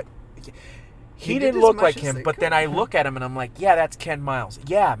did what... He didn't look like him, but then I look at him and I'm like, yeah, that's Ken Miles.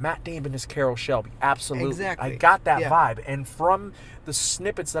 Yeah, Matt Damon is Carroll Shelby. Absolutely. Exactly. I got that vibe. And from the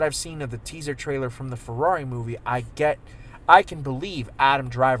snippets that I've seen of the teaser trailer from the Ferrari movie, I can believe Adam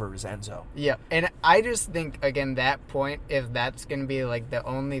Driver is Enzo. Yeah, and I just think, again, that point, if that's going to be like the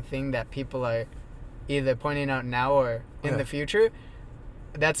only thing that people are either pointing out now or in the future,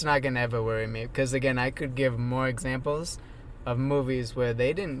 that's not going to ever worry me. Because, again, I could give more examples of movies where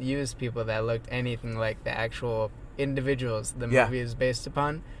they didn't use people that looked anything like the actual individuals the movie is based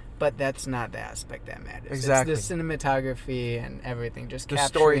upon, but that's not the aspect that matters. Exactly. It's the cinematography and everything, just the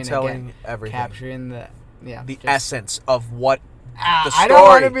capturing storytelling, everything, capturing the essence of what the story. I don't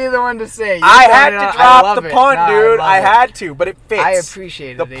want to be the one to say. I had to drop the pun, dude. I had to, but it fits. I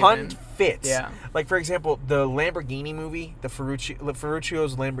appreciate it. The pun fits. Yeah. Like, for example, the Lamborghini movie, the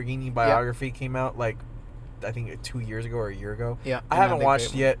Ferruccio's Lamborghini biography came out, like, I think 2 years ago or a year ago. Yeah. I haven't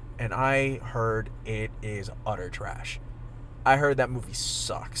watched it yet, and I heard it is utter trash. I heard that movie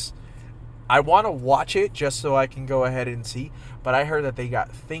sucks. I want to watch it just so I can go ahead and see, but I heard that they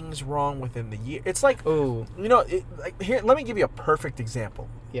got things wrong within the year. It's like, here, let me give you a perfect example.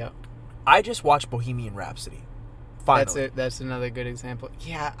 Yeah. I just watched Bohemian Rhapsody. Finally. That's another good example.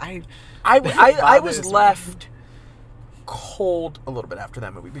 Yeah, I was left cold a little bit after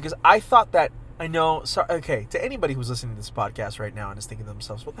that movie because I thought that to anybody who's listening to this podcast right now and is thinking to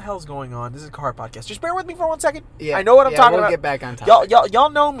themselves, what the hell is going on? This is a car podcast. Just bear with me for 1 second. Yeah, I know what I'm talking about. We'll get back on topic. Y'all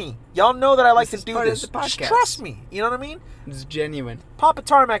know me. Y'all know that I like to do this. Just trust me. You know what I mean? It's genuine. Papa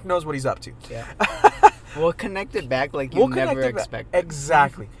Tarmac knows what he's up to. Yeah. We'll connect it back like you never expected.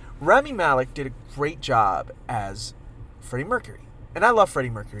 Exactly. Rami Malek did a great job as Freddie Mercury. And I love Freddie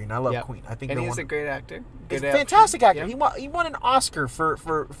Mercury and I love Queen. I think he's a great actor. He's a fantastic actor. Yep. He won an Oscar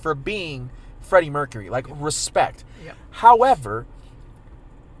for being Freddie Mercury. Like, respect. Yep. However,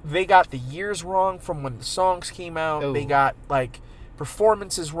 they got the years wrong from when the songs came out. Ooh. They got, like,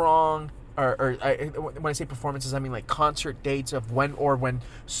 performances wrong. When I say performances, I mean, like, concert dates of when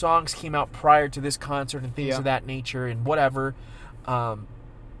songs came out prior to this concert and things of that nature and whatever.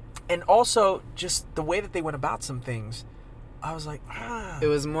 And also, just the way that they went about some things, I was like, It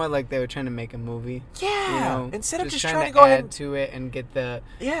was more like they were trying to make a movie. Yeah. Instead of just trying to go add to it and get the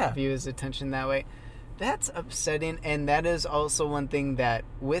viewers' attention that way. That's upsetting. And that is also one thing that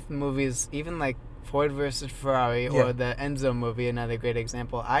with movies, even like Ford versus Ferrari or the Enzo movie, another great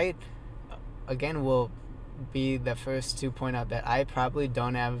example, I, again, will be the first to point out that I probably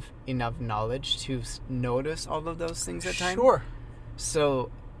don't have enough knowledge to notice all of those things at times. Sure.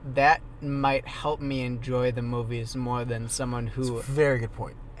 So that might help me enjoy the movies more than someone who That's a very good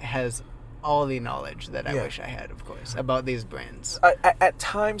point. has all the knowledge that I wish I had, of course, about these brands. At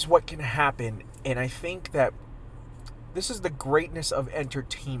times, what can happen, and I think that this is the greatness of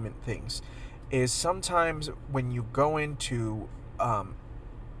entertainment things, is sometimes when you go into,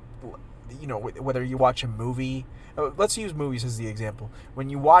 whether you watch a movie, let's use movies as the example. When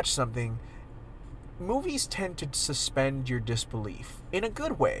you watch something, movies tend to suspend your disbelief in a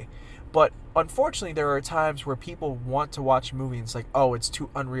good way. But unfortunately, there are times where people want to watch a movie and it's like, oh, it's too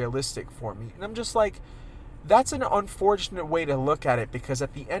unrealistic for me. And I'm just like, that's an unfortunate way to look at it because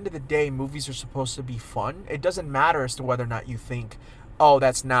at the end of the day, movies are supposed to be fun. It doesn't matter as to whether or not you think, oh,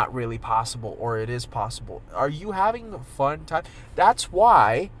 that's not really possible or it is possible. Are you having a fun time? That's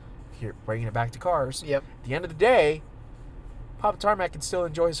why, here, bringing it back to cars, Yep. at the end of the day, Papa Tarmac can still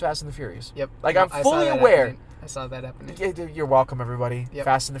enjoy his Fast and the Furious. Yep. Like, I'm fully aware. I saw that happening. You're welcome, everybody. Yep.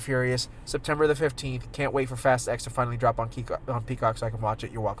 Fast and the Furious, September the 15th. Can't wait for Fast X to finally drop on Peacock so I can watch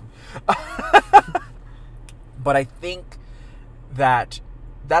it. You're welcome. But I think that's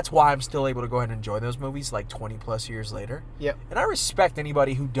why I'm still able to go ahead and enjoy those movies like 20 plus years later. Yep. And I respect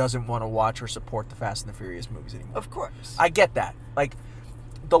anybody who doesn't want to watch or support the Fast and the Furious movies anymore. Of course. I get that. Like,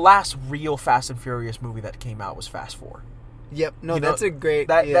 the last real Fast and Furious movie that came out was Fast 4. Yep. No, that's a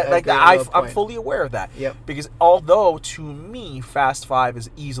great. I'm fully aware of that. Yep. Because although to me Fast 5 is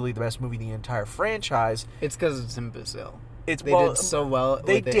easily the best movie in the entire franchise, it's because it's in Brazil. They did so well.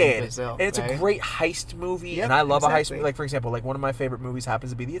 They did, in Brazil, and it's a great heist movie. And I love a heist movie. Like, for example, like one of my favorite movies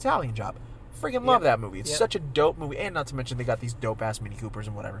happens to be The Italian Job. Freaking love that movie. It's such a dope movie, and not to mention they got these dope ass Mini Coopers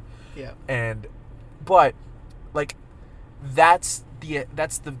and whatever. Yeah. But like that's the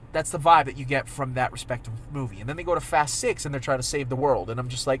vibe that you get from that respective movie. And then they go to Fast 6 and they're trying to save the world, and I'm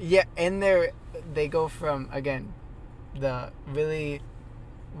just like, and they go from, again, the really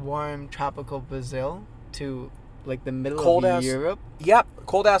warm tropical Brazil to like the middle of Europe. Yep,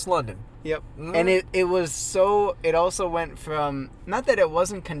 cold ass London. Yep. And it was so, it also went from, not that it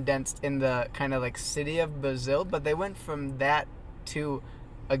wasn't condensed in the kind of like city of Brazil, but they went from that to,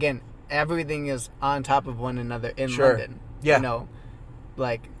 again, everything is on top of one another in London. Yeah. You know,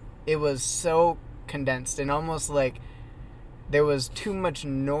 like, it was so condensed and almost like there was too much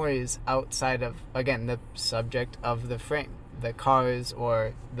noise outside of, again, the subject of the frame, the cars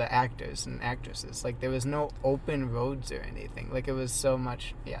or the actors and actresses. Like, there was no open roads or anything. Like, it was so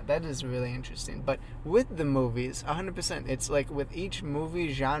much. Yeah, that is really interesting. But with the movies, 100%, it's like with each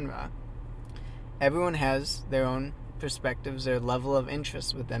movie genre, everyone has their own perspectives or level of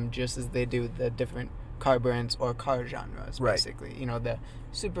interest with them, just as they do the different car brands or car genres, basically. You know, the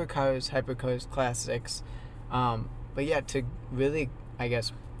supercars, hypercars, classics. But yeah, to really, I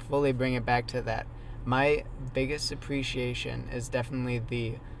guess, fully bring it back to that, my biggest appreciation is definitely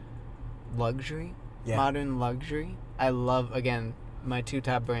the luxury, modern luxury. I love, again, my two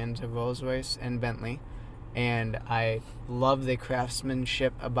top brands are Rolls Royce and Bentley, and I love the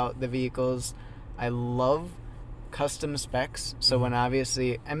craftsmanship about the vehicles. I love custom specs. So when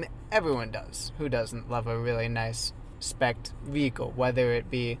obviously, I mean, everyone does. Who doesn't love a really nice spec'd vehicle, whether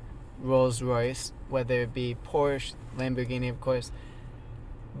it be Rolls Royce, whether it be Porsche, Lamborghini, of course.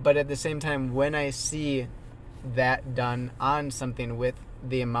 But at the same time, when I see that done on something with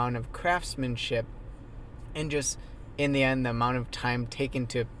the amount of craftsmanship and just in the end the amount of time taken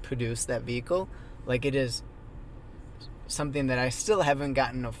to produce that vehicle, like, it is something that I still haven't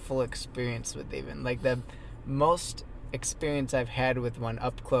gotten a full experience with. Even like the most experience I've had with one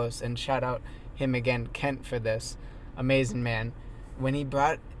up close, and shout out him again, Kent, for this amazing man, when he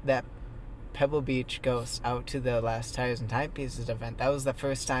brought that Pebble Beach Ghost out to the Last Tires and Timepieces event. That was the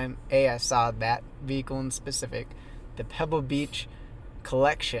first time I saw that vehicle in specific. The Pebble Beach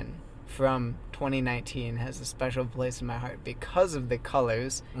collection from 2019 has a special place in my heart because of the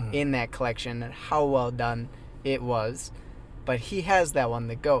colors in that collection and how well done it was. But he has that one,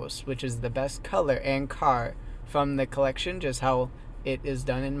 the Ghost, which is the best color and car from the collection, just how it is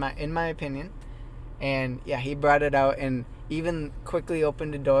done in my opinion. And yeah, he brought it out and even quickly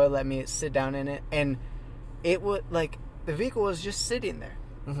opened the door, let me sit down in it, and it was like the vehicle was just sitting there.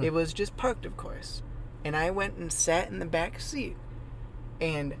 It was just parked, of course, and I went and sat in the back seat,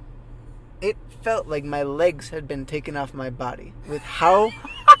 and it felt like my legs had been taken off my body with how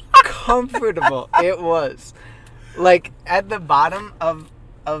comfortable it was. Like, at the bottom of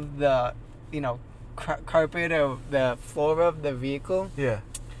the, you know, carpet or the floor of the vehicle,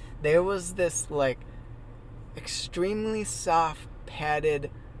 there was this, like, extremely soft,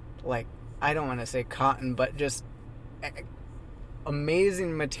 padded, like, I don't want to say cotton, but just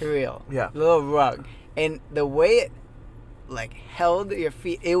amazing material. Little rug. And the way it, like, held your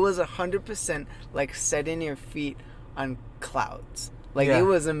feet, it was 100% like setting your feet on clouds. Like, it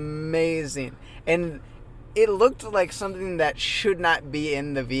was amazing. And it looked like something that should not be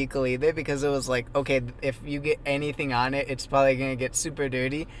in the vehicle either, because it was like, okay, if you get anything on it, it's probably going to get super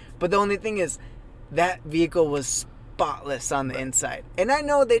dirty. But the only thing is, that vehicle was spotless on the inside. And I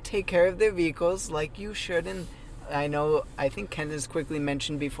know they take care of their vehicles like you should. And I think Ken has quickly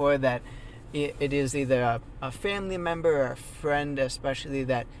mentioned before that it is either a family member or a friend, especially,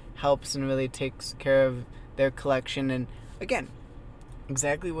 that helps and really takes care of their collection. And again,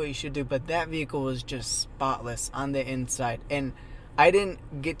 exactly what you should do. But that vehicle was just spotless on the inside. And I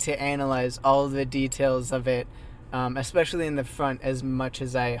didn't get to analyze all the details of it, especially in the front, as much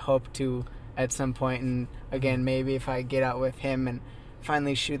as I hope to at some point. And again, maybe if I get out with him and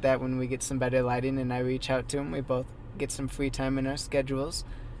finally shoot that when we get some better lighting and I reach out to him, we both get some free time in our schedules,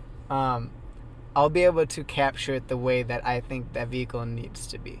 I'll be able to capture it the way that I think that vehicle needs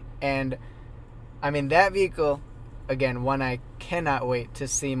to be. And I mean, that vehicle, again, one I cannot wait to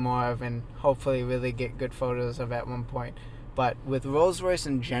see more of and hopefully really get good photos of at one point. But with Rolls Royce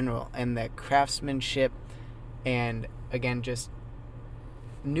in general and the craftsmanship and, again, just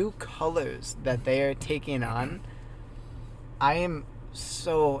new colors that they are taking on, I am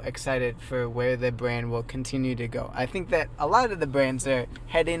so excited for where the brand will continue to go. I think that a lot of the brands are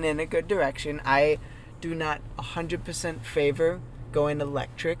heading in a good direction. I do not 100% favor going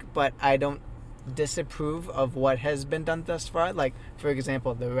electric, but I don't disapprove of what has been done thus far. Like, for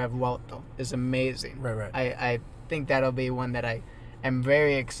example, the Revuelto is amazing. Right. I think that'll be one that I am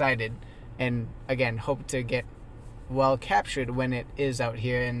very excited and, again, hope to get well captured when it is out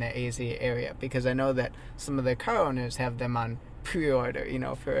here in the AZ area, because I know that some of the car owners have them on pre-order, you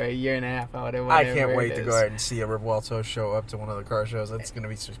know, for a year and a half out or whatever. I can't wait to go ahead and see a Revuelto show up to one of the car shows. That's going to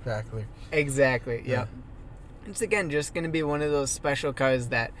be spectacular. Exactly, yeah. It's, again, just going to be one of those special cars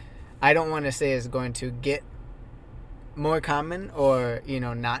that I don't want to say is going to get more common or, you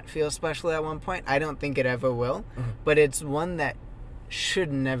know, not feel special at one point. I don't think it ever will, but it's one that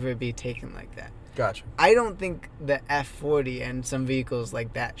should never be taken like that. Gotcha. I don't think the F40 and some vehicles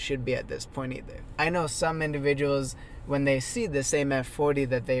like that should be at this point either. I know some individuals, when they see the same F40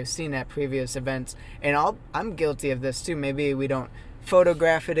 that they've seen at previous events, and I'm guilty of this too, maybe we don't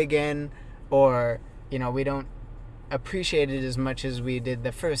photograph it again, or, you know, we don't appreciate it as much as we did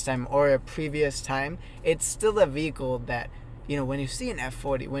the first time or a previous time. It's still a vehicle that, you know, when you see an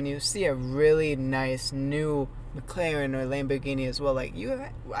F40, when you see a really nice new McLaren or Lamborghini as well, like,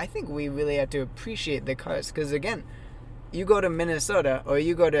 I think we really have to appreciate the cars, because, again, you go to Minnesota or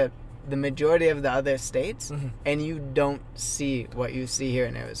you go to the majority of the other states, and you don't see what you see here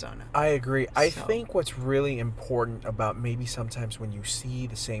in Arizona. I agree. I think what's really important about maybe sometimes when you see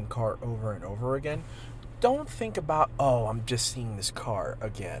the same car over and over again, don't think about, oh, I'm just seeing this car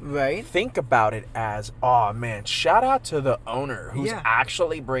again. Right. Think about it as, oh, man, shout out to the owner who's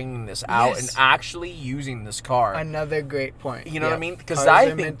actually bringing this out and actually using this car. Another great point. You know what I mean? Because I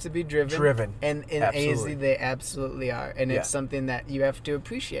think meant to be driven. And in AZ, absolutely. they absolutely are. And it's something that you have to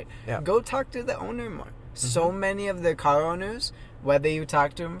appreciate. Yeah. Go talk to the owner more. So many of the car owners, whether you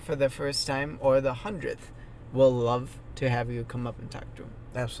talk to them for the first time or the 100th, will love to have you come up and talk to them.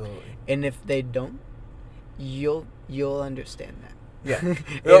 Absolutely. And if they don't, you'll understand that. Yeah.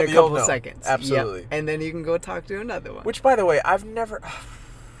 In a couple seconds. Absolutely. Yep. And then you can go talk to another one. Which, by the way, I've never...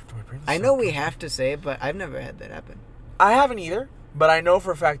 I know we have to say it, but I've never had that happen. I haven't either, but I know for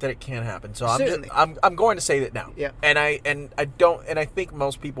a fact that it can happen. So I'm going to say that now. Yeah. And I think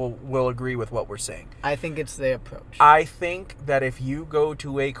most people will agree with what we're saying. I think it's the approach. I think that if you go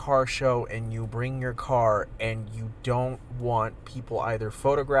to a car show and you bring your car and you don't want people either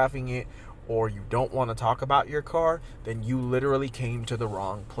photographing it or you don't want to talk about your car, then you literally came to the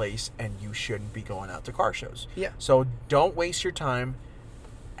wrong place and you shouldn't be going out to car shows. Yeah. So don't waste your time.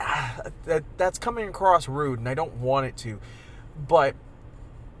 That's coming across rude, and I don't want it to. But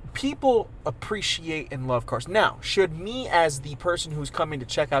people appreciate and love cars. Now, should me as the person who's coming to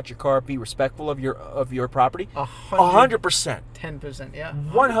check out your car be respectful of your property? 100%. 10%, yeah.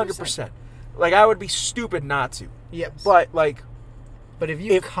 100%. Like, I would be stupid not to. Yes. But if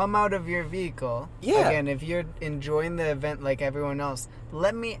you come out of your vehicle, again, if you're enjoying the event like everyone else,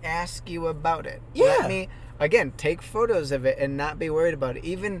 let me ask you about it. Yeah. Let me, again, take photos of it and not be worried about it.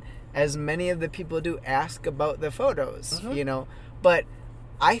 Even as many of the people do, ask about the photos, you know. But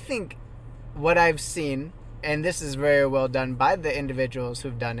I think what I've seen, and this is very well done by the individuals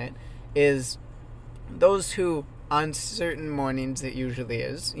who've done it, is those who, on certain mornings, it usually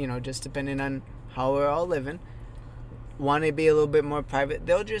is, you know, just depending on how we're all living, want to be a little bit more private,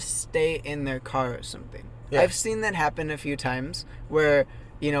 they'll just stay in their car or something. Yeah. I've seen that happen a few times where,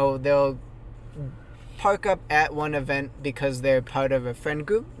 you know, they'll park up at one event because they're part of a friend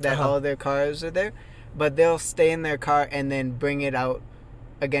group that all their cars are there, but they'll stay in their car and then bring it out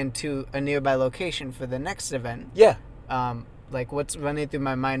again to a nearby location for the next event. Yeah. Like what's running through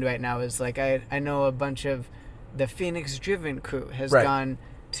my mind right now is like I know a bunch of the Phoenix Driven crew has gone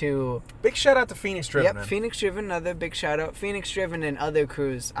to... Big shout out to Phoenix Driven. Yep, man. Phoenix Driven, another big shout out. Phoenix Driven and other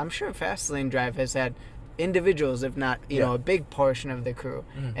crews. I'm sure Fastlane Drive has had individuals, if not, you know, a big portion of the crew.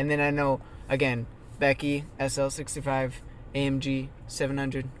 And then I know, again, Becky, SL65, AMG,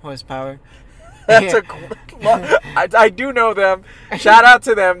 700 horsepower. That's I do know them. Shout out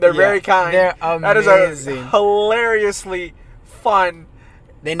to them. They're very kind. They're amazing. That is a hilariously fun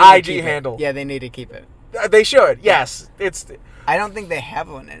IG handle. Yeah, they need to keep it. They should. Yes. I don't think they have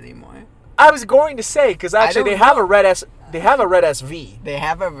one anymore. I was going to say because actually they have a red SV. They have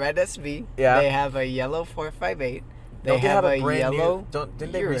a red SV. Yeah. They have a yellow 458. They have a yellow.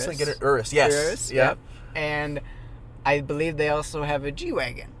 Didn't they recently get an Urus? Yes. Urus, yep. And I believe they also have a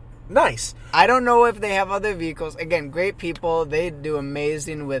G-Wagon. Nice. I don't know if they have other vehicles. Again, great people. They do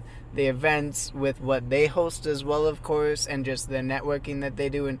amazing with the events, with what they host as well, of course, and just the networking that they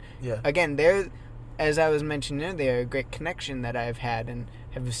do. And again, they're, as I was mentioning earlier, a great connection that I've had and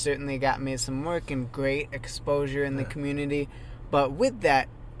have certainly got me some work and great exposure in the community. But with that,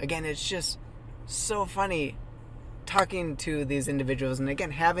 again, it's just so funny talking to these individuals and,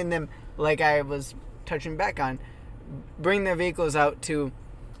 again, having them, like I was touching back on, bring their vehicles out to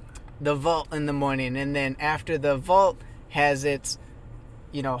the vault in the morning, and then after the vault has its,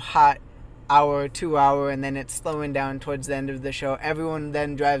 you know, hot hour, 2 hour, and then it's slowing down towards the end of the show, everyone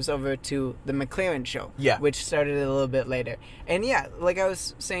then drives over to the McLaren show, which started a little bit later. And yeah, like I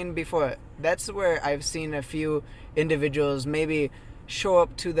was saying before, that's where I've seen a few individuals maybe show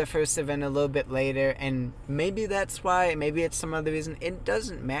up to the first event a little bit later, and maybe that's why, maybe it's some other reason. It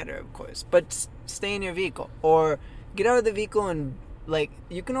doesn't matter, of course, but stay in your vehicle or get out of the vehicle. And like,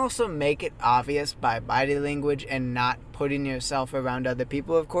 you can also make it obvious by body language and not putting yourself around other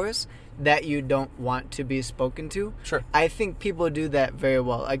people, of course, that you don't want to be spoken to. Sure. I think people do that very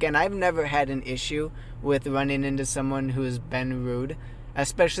well. Again, I've never had an issue with running into someone who's been rude,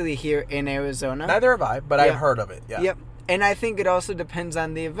 especially here in Arizona. Neither have I, but I've heard of it. Yeah. Yep. And I think it also depends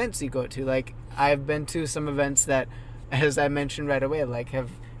on the events you go to. Like, I've been to some events that, as I mentioned right away, like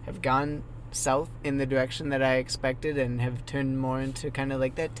have gone south in the direction that I expected and have turned more into kind of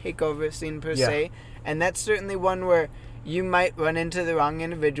like that takeover scene per se. And that's certainly one where you might run into the wrong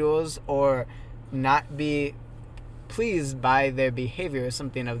individuals or not be pleased by their behavior or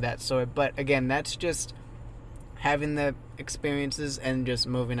something of that sort. But again, that's just having the experiences and just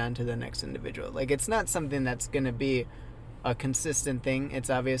moving on to the next individual. Like, it's not something that's going to be a consistent thing. It's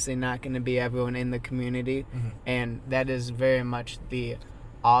obviously not going to be everyone in the community, and that is very much the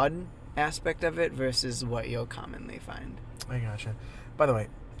odd aspect of it versus what you'll commonly find. I gotcha. By the way,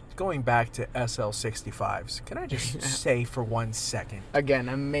 going back to SL65s, can I just say for 1 second? Again,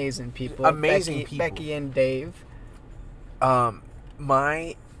 amazing people. People. Becky and Dave. One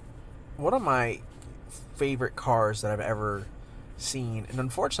of my favorite cars that I've ever seen, and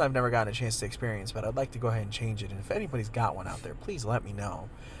unfortunately I've never gotten a chance to experience, but I'd like to go ahead and change it, and if anybody's got one out there, please let me know.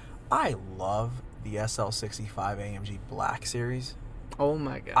 I love the SL65 AMG Black Series. Oh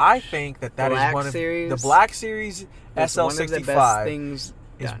my gosh. I think that is one of the Black Series SL65 one of the best things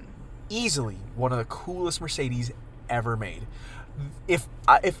done. Easily one of the coolest Mercedes ever made. If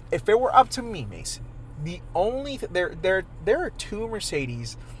it were up to me, Mason, the only there are two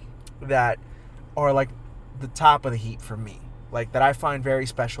Mercedes that are like the top of the heap for me, like that I find very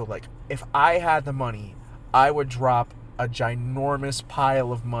special. Like, if I had the money, I would drop a ginormous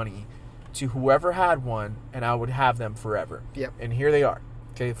pile of money to whoever had one, and I would have them forever. Yep. And here they are.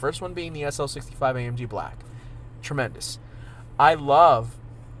 Okay, the first one being the SL65 AMG Black. Tremendous. I love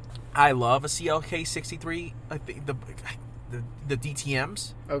a CLK63, like the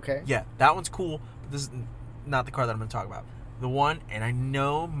DTMs. Okay. Yeah, that one's cool, but this is not the car that I'm going to talk about. The one, and I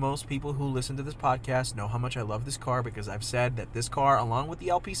know most people who listen to this podcast know how much I love this car, because I've said that this car, along with the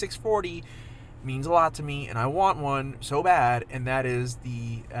LP640, means a lot to me, and I want one so bad, and that is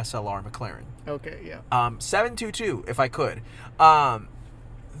the SLR McLaren. Okay, yeah. 722, if I could.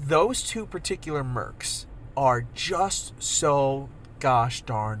 Those two particular Mercs are just so gosh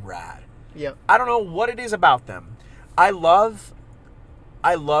darn rad. Yep. I don't know what it is about them. I love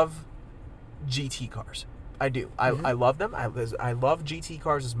GT cars. I do. I love them. I love GT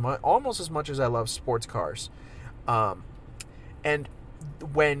cars almost as much as I love sports cars. And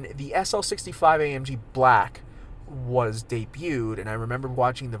when the SL65 AMG Black was debuted, and I remember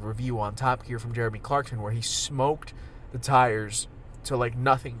watching the review on Top Gear from Jeremy Clarkson where he smoked the tires to like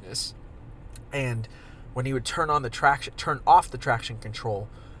nothingness, and when he would turn off the traction control,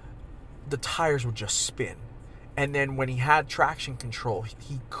 the tires would just spin. And then when he had traction control,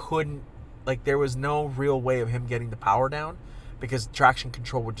 he couldn't, like, there was no real way of him getting the power down, because traction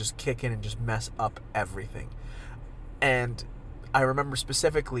control would just kick in and just mess up everything. And I remember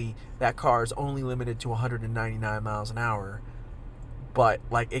specifically that car is only limited to 199 miles an hour, but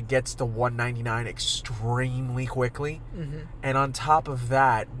like it gets to 199 extremely quickly. And on top of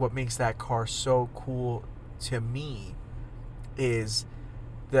that, what makes that car so cool to me is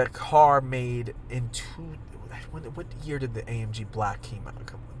the car made in what year did the AMG Black came out?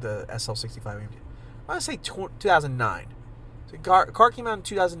 The SL65 AMG? I want to say 2009. So the car came out in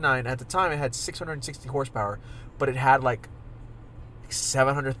 2009. At the time, it had 660 horsepower, but it had like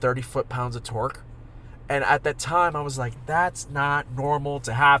 730 foot-pounds of torque. And at that time, I was like, that's not normal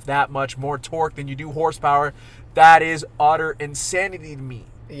to have that much more torque than you do horsepower. That is utter insanity to me.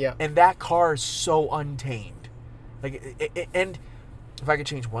 Yeah. And that car is so untamed. Like, and if I could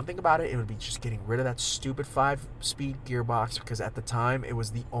change one thing about it, it would be just getting rid of that stupid 5-speed gearbox, because at the time, it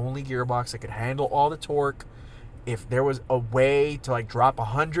was the only gearbox that could handle all the torque. If there was a way to like drop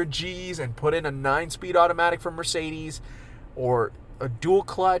 100 Gs and put in a 9-speed automatic from Mercedes, or a dual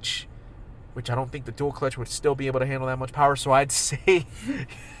clutch, which I don't think the dual clutch would still be able to handle that much power, so I'd say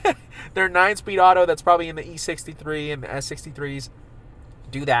their 9-speed auto that's probably in the E63 and the S63s,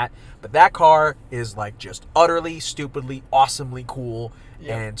 do that. But that car is like just utterly, stupidly, awesomely cool.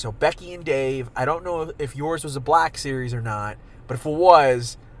 Yep. And so Becky and Dave, I don't know if yours was a Black Series or not, but if it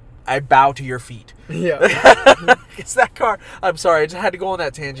was, I bow to your feet. Yeah. It's that car. I'm sorry, I just had to go on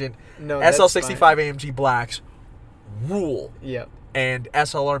that tangent. No, SL65 AMG Blacks rule. Yep. And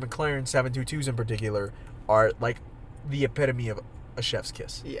SLR McLaren 722s in particular are like the epitome of a chef's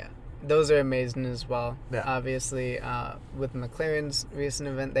kiss. Yeah. Those are amazing as well. Yeah. Obviously, with McLaren's recent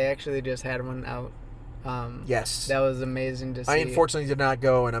event, they actually just had one out. Yes. That was amazing to see. I unfortunately did not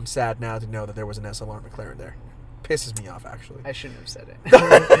go, and I'm sad now to know that there was an SLR McLaren there. Pisses me off, actually. I shouldn't have said it.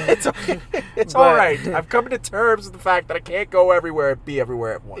 It's okay. It's all right. I've come to terms with the fact that I can't go everywhere and be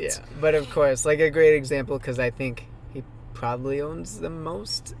everywhere at once. Yeah, but of course, like a great example, because I think he probably owns the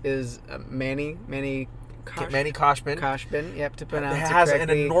most, is Manny Koshman. Koshman, yep, to pronounce it has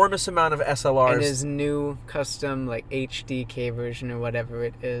correctly. an enormous amount of SLRs. And his new custom, like, HDK version or whatever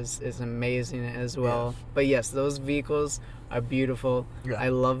it is amazing as well. Yeah. But yes, those vehicles are beautiful. Yeah. I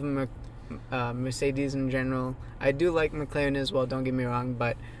love Mercedes in general. I do like McLaren as well, don't get me wrong,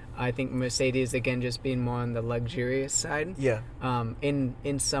 but I think Mercedes, again, just being more on the luxurious side. Yeah.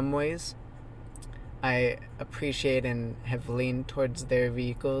 In some ways, I appreciate and have leaned towards their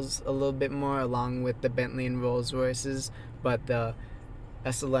vehicles a little bit more, along with the Bentley and Rolls Royces. But the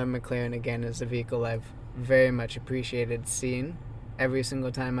SLR McLaren, again, is a vehicle I've very much appreciated seeing every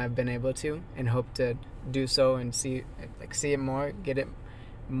single time I've been able to, and hope to do so and see it more, get it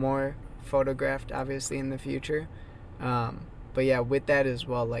more photographed, obviously, in the future. But yeah, with that as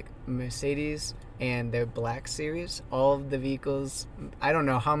well, like Mercedes and their Black Series, all of the vehicles, I don't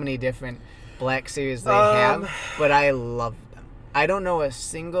know how many different Black Series they have, but I love them. I don't know a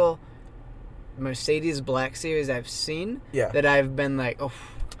single Mercedes Black Series I've seen that I've been like, oh,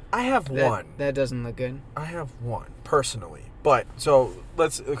 I have one. That doesn't look good. I have one, personally. But, so,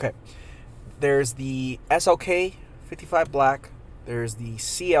 there's the SLK 55 Black, there's the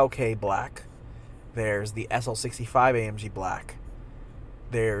CLK Black, there's the SL65 AMG Black,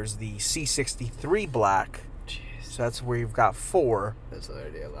 there's the C63 Black. Jeez. So that's where you've got 4. That's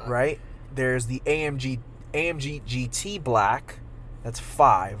already a lot. Right? There's the AMG GT Black. That's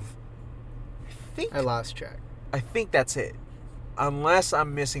 5. I lost track. I think that's it. Unless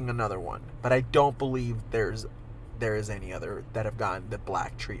I'm missing another one. But I don't believe there is any other that have gotten the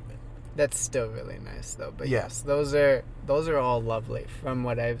black treatment. That's still really nice, though. But yes, those are all lovely from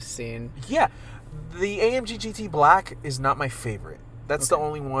what I've seen. Yeah. The AMG GT Black is not my favorite. That's the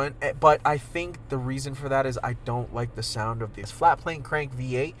only one. But I think the reason for that is I don't like the sound of this flat plane crank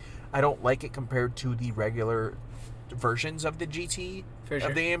V8. I don't like it compared to the regular versions of the GT,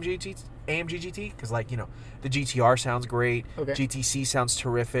 of the AMG GT, because, like, you know, the GTR sounds great. GTC sounds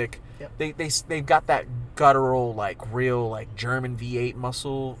terrific. Yep. They've got that guttural, like, real, like, German V8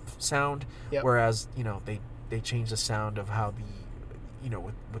 muscle sound. Yep. Whereas, you know, they change the sound of how the, you know,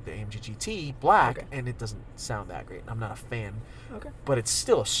 with the AMG GT Black, and it doesn't sound that great. I'm not a fan. But it's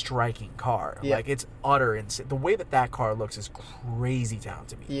still a striking car. Yeah. Like, it's utter insane. The way that car looks is crazy town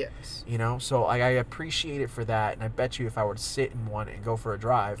to me. Yes. You know? So I appreciate it for that, and I bet you if I were to sit in one and go for a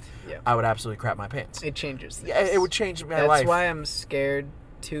drive, I would absolutely crap my pants. It changes things. Yeah, it would change my life. That's why I'm scared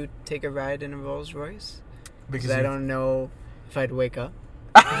to take a ride in a Rolls Royce. Because I don't know if I'd wake up.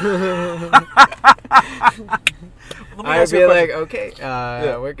 I'd be like, okay,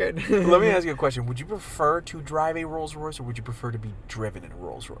 we're good. Let me ask you a question. Would you prefer to drive a Rolls Royce, or would you prefer to be driven in a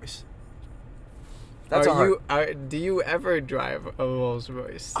Rolls Royce? Do you ever drive a Rolls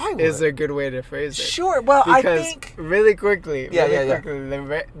Royce? I would. Is a good way to phrase it. Sure. Well, because I think really quickly.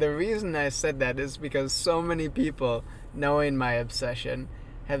 The reason I said that is because so many people, knowing my obsession,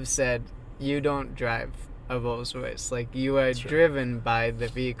 have said you don't drive a Rolls Royce. Like, you are driven by the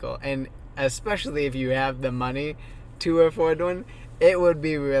vehicle, and especially if you have the money to afford one, it would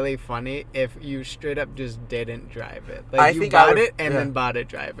be really funny if you straight up just didn't drive it. Like, you bought it and then bought a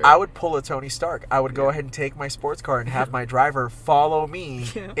driver. I would pull a Tony Stark. I would go ahead and take my sports car and have my driver follow me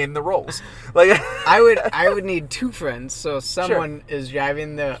in the Rolls. Like, I would need 2 friends, so someone is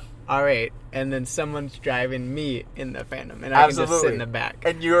driving the R8 and then someone's driving me in the Phantom, and I can just sit in the back.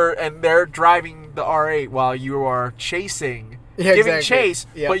 And they're driving the R8 while you are chasing, giving chase,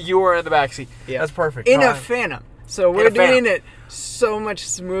 but you are in the backseat. That's perfect. In a Phantom. So we're doing it so much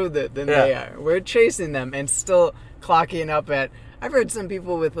smoother than they are. We're chasing them and still clocking up at... I've heard some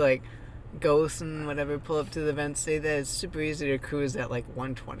people with, like, Ghosts and whatever pull up to the vents say that it's super easy to cruise at, like,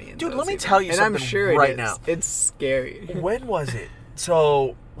 120. Dude, let me tell you something I'm sure right now. It's scary. When was it?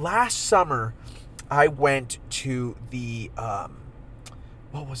 So, last summer, I went to the...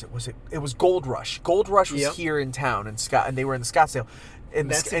 what was it? It was Gold Rush. Gold Rush was here in town, and they were in the Scottsdale.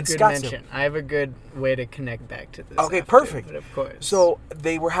 That's a good mention. I have a good way to connect back to this. Okay, perfect. But of course. So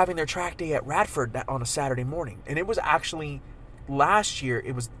they were having their track day at Radford on a Saturday morning, and it was actually last year.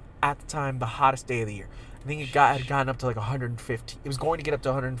 It was at the time the hottest day of the year. I think it had gotten up to like 115. It was going to get up to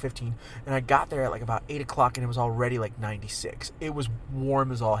 115, and I got there at like about 8 o'clock, and it was already like 96. It was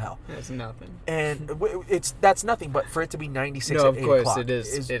warm as all hell. That's nothing. And that's nothing, but for it to be 96 at 8 o'clock, of course it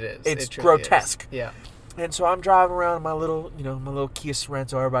is. It's grotesque. Yeah. And so I'm driving around in my little Kia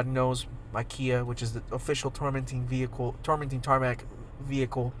Sorento. Everybody knows my Kia, which is the official Tormenting Tarmac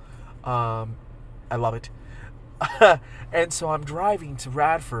vehicle. I love it. And so I'm driving to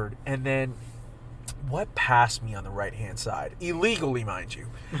Radford, and then what passed me on the right-hand side? Illegally, mind you.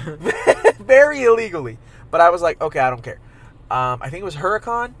 Very illegally. But I was like, okay, I don't care. I think it was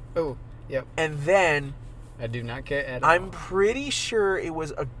Huracan. Oh, yep. And then... I do not care at all. I'm pretty sure it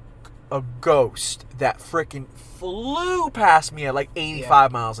was a Ghost that frickin' flew past me at like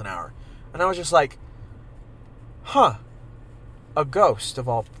 85 miles an hour. And I was just like, huh. A ghost of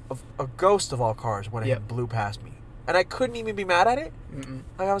all cars went ahead and blew past me. and I couldn't even be mad at it.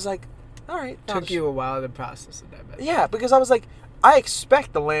 Like, I was like, all right. Took you a while to process it, I bet. Yeah, because I was like, I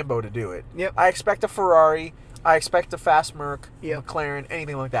expect the Lambo to do it. Yep. I expect a Ferrari. I expect a fast Merc, McLaren,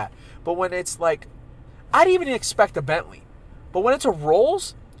 anything like that. But when it's like, I'd even expect a Bentley. But when it's a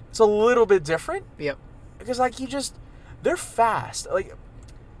Rolls, it's a little bit different. Yep. Because, like, they're fast. Like,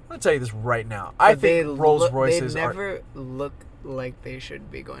 I'm going to tell you this right now. I think Rolls Royces they never look like they should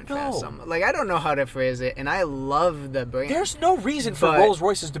be going fast. Like, I don't know how to phrase it, and I love the brand. There's no reason for Rolls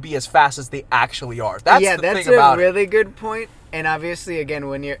Royces to be as fast as they actually are. That's the thing about it. That's a really good point. And obviously, again,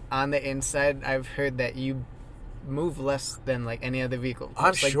 when you're on the inside, I've heard that you move less than, like, any other vehicle.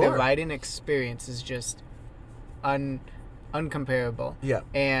 I'm sure. The riding experience is just uncomparable. Yeah.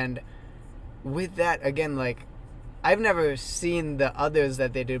 And with that, again, like, I've never seen the others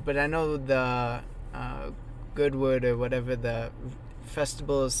that they did, but I know the Goodwood or whatever, the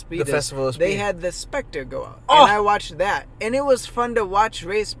Festival of Speed. They had the Spectre go out. Oh! And I watched that. And it was fun to watch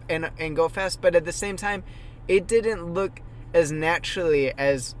race and go fast, but at the same time, it didn't look as naturally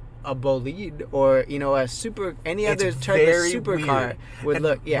as a bolide or, you know, any other type of supercar would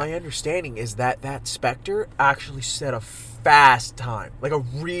look. Yeah. My understanding is that Spectre actually set a fast time, like a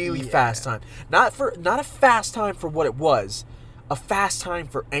really fast time. Not a fast time for what it was, a fast time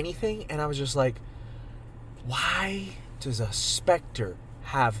for anything. And I was just like, why does a Spectre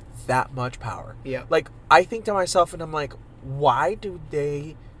have that much power? Yeah. Like, I think to myself, and I'm like, why do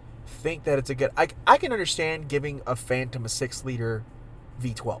they think that it's a good... I can understand giving a Phantom a 6-liter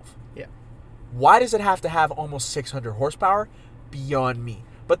V12. Yeah. Why does it have to have almost 600 horsepower? Beyond me.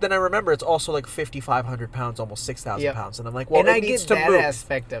 But then I remember it's also like 5,500 pounds, almost 6,000 pounds. And I'm like, well, it needs to move. And I get that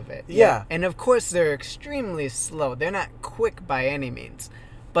aspect of it. Yeah. And of course, they're extremely slow. They're not quick by any means.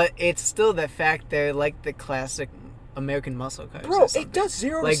 But it's still the fact they're like the classic American muscle cars. Bro, it does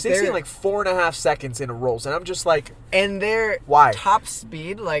 0 to 60 in like 4.5 seconds in a Rolls. And I'm just like... And their why? Top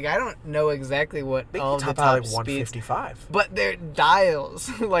speed, like, I don't know exactly what all the top like speeds. 155. But their dials,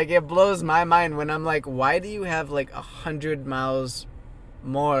 like, it blows my mind when I'm like, why do you have like 100 miles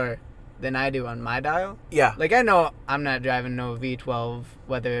more than I do on my dial? Yeah. Like, I know I'm not driving no V12,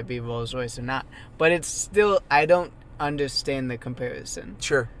 whether it be Rolls Royce or not. But it's still, I don't understand the comparison.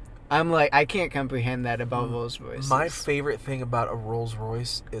 Sure. I'm like, I can't comprehend that about Rolls Royce. My favorite thing about a Rolls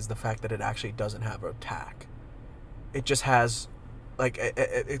Royce is the fact that it actually doesn't have a tach. It just has, like,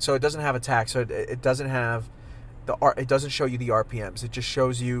 so it doesn't have a tach. So it doesn't have it doesn't show you the RPMs. It just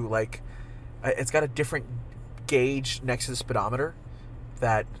shows you, like, it's got a different gauge next to the speedometer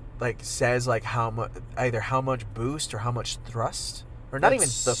that, like, says, like, either how much boost or how much thrust. Or not even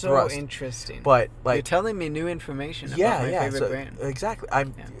the thrust. So interesting. But, like, you're telling me new information about my favorite brand. Exactly.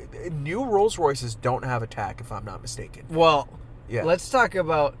 New Rolls Royces don't have a tach, if I'm not mistaken. Well, let's talk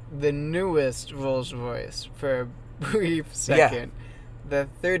about the newest Rolls Royce for a brief second. The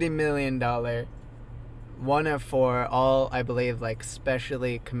 $30 million, one of four, all, I believe, like,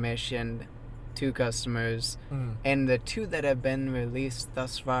 specially commissioned to customers. And the two that have been released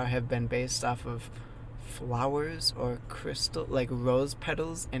thus far have been based off of flowers or crystal, like rose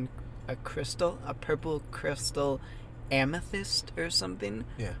petals and a purple crystal amethyst or something.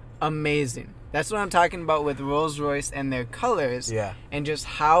 Yeah. Amazing. That's what I'm talking about with Rolls Royce and their colors. Yeah. And just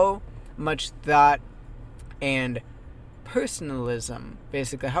how much thought and personalism,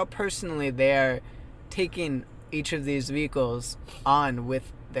 basically, how personally they are taking each of these vehicles on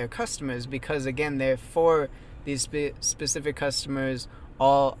with their customers, because, again, they're for these specific customers.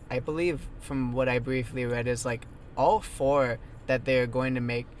 All, I believe, from what I briefly read, is like all four that they're going to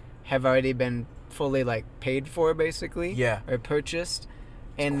make have already been fully, like, paid for, basically. Yeah. Or purchased.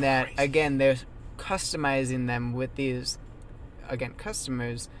 And that, again, they're customizing them with these, again,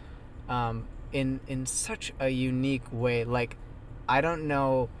 customers in such a unique way. Like, I don't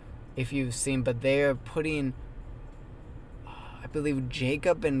know if you've seen, but they're putting, I believe,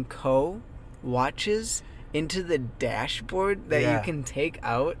 Jacob & Co. watches into the dashboard that you can take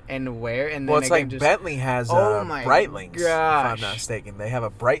out and wear, and then it's like Bentley has Breitlings. If I'm not mistaken, they have a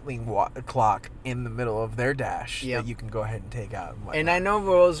Breitling clock in the middle of their dash that you can go ahead and take out. And I know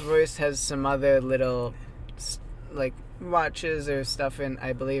Rolls Royce has some other little, like, watches or stuff in,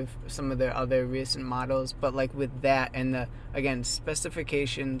 I believe, some of their other recent models, but, like, with that and the, again,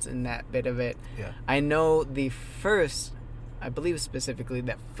 specifications and that bit of it, I know the first, I believe specifically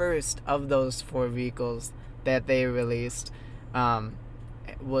that first of those four vehicles that they released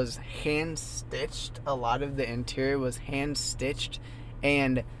was hand-stitched. A lot of the interior was hand-stitched,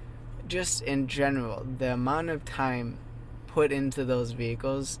 and just in general, the amount of time put into those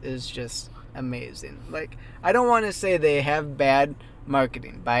vehicles is just amazing. Like, I don't want to say they have bad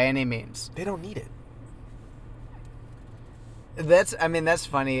marketing by any means. They don't need it. That's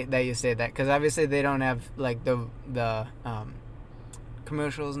funny that you say that, because obviously they don't have like the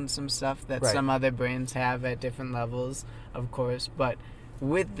commercials and some stuff that some other brands have at different levels, of course. But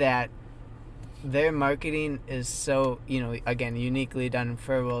with that, their marketing is so, again, uniquely done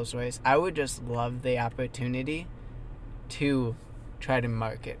for Rolls Royce. I would just love the opportunity to try to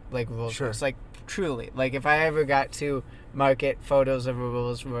market like Rolls Royce, like truly. Like if I ever got to market photos of a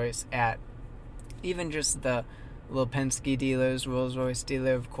Rolls Royce at even just the little Penske dealers, Rolls Royce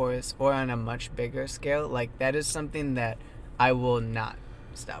dealer, of course, or on a much bigger scale, like that is something that I will not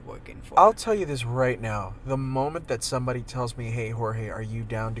stop working for. I'll tell you this right now. The moment that somebody tells me, hey, Jorge, are you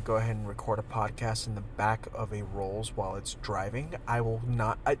down to go ahead and record a podcast in the back of a Rolls while it's driving? I will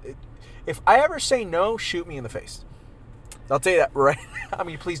not. If I ever say no, shoot me in the face. I'll tell you that right. I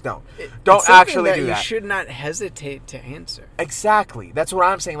mean, please don't. Don't actually do that. You should not hesitate to answer. Exactly. That's what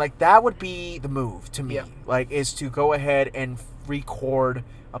I'm saying. Like, that would be the move to me. Yeah. Like, is to go ahead and record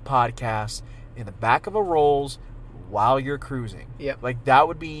a podcast in the back of a Rolls while you're cruising. Yep. Like, that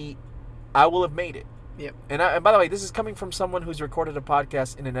would be... I will have made it. Yep. And by the way, this is coming from someone who's recorded a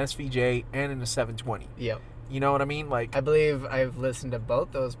podcast in an SVJ and in a 720. Yep. You know what I mean? Like, I believe I've listened to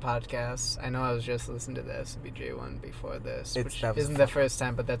both those podcasts. I know I was just listening to the SVJ one before this, which isn't the first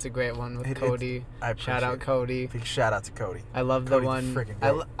time, but that's a great one with Cody. Shout out Cody. Big shout out to Cody. I love the one.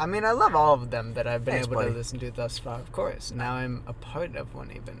 I love all of them that I've been able to listen to thus far, of course. Now I'm a part of one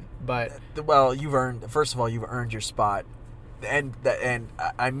even. But well, you've earned your spot. And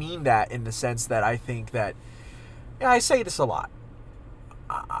I mean that in the sense that I think that, I say this a lot.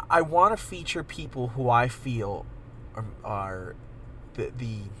 I want to feature people who I feel are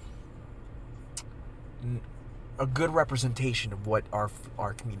a good representation of what our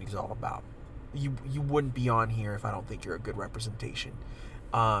community is all about. You wouldn't be on here if I don't think you're a good representation,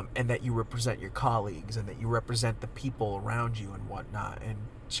 and that you represent your colleagues and that you represent the people around you and whatnot. And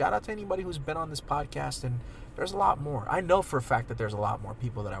shout out to anybody who's been on this podcast, and there's a lot more. I know for a fact that there's a lot more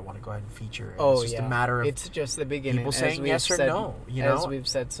people that I want to go ahead and feature. And it's just a matter of... It's just the beginning. People saying yes or no, As we've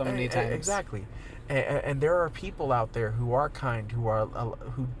said so many times. Exactly. And there are people out there who are kind,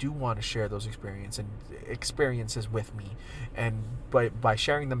 who do want to share those experiences with me. And by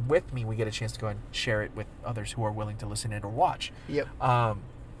sharing them with me, we get a chance to go ahead and share it with others who are willing to listen and or watch. Yep.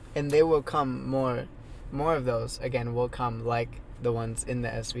 And they will come more of those, again, will come like the ones in the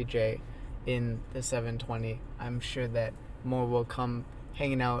SVJ, in the 720. I'm sure that more will come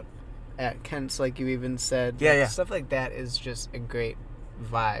hanging out at Kent's, like you even said. Yeah. Stuff like that is just a great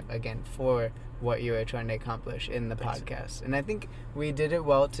vibe, again, for what you are trying to accomplish in the podcast. And I think we did it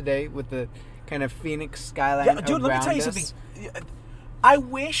well today with the kind of Phoenix skyline around us. Dude, let me tell you something. I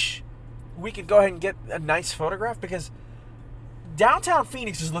wish we could go ahead and get a nice photograph, because downtown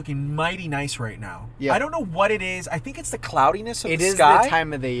Phoenix is looking mighty nice right now. Yeah. I don't know what it is. I think it's the cloudiness of the sky. It is the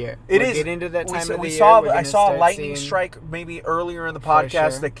time of the year. It is. Get into that time of the year. I saw a lightning strike maybe earlier in the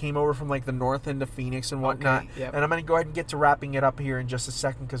podcast that came over from like the north end of Phoenix and whatnot. Okay, yep. And I'm going to go ahead and get to wrapping it up here in just a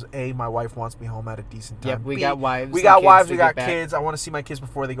second, because A, my wife wants me home at a decent time. Yep, we got wives. We got kids. I want to see my kids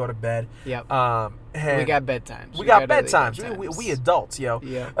before they go to bed. Yep. We got bedtimes. We got bedtimes. We adults, yo.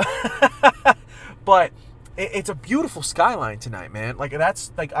 Yeah. But it's a beautiful skyline tonight, man. Like,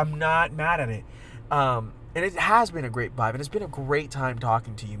 that's, like, I'm not mad at it. And it has been a great vibe, and it's been a great time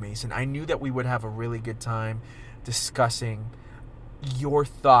talking to you, Mason. I knew that we would have a really good time discussing your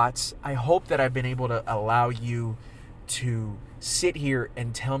thoughts. I hope that I've been able to allow you to sit here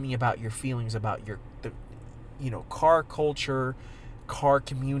and tell me about your feelings about the car culture, car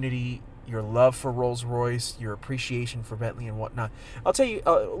community, your love for Rolls Royce, your appreciation for Bentley and whatnot. I'll tell you,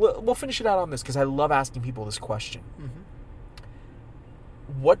 we'll finish it out on this, because I love asking people this question. Mm-hmm.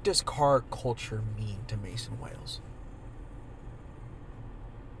 What does car culture mean to Mason Wales?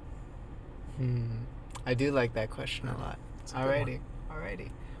 I do like that question a lot. Alrighty.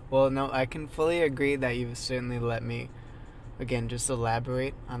 Well, no, I can fully agree that you've certainly let me, again, just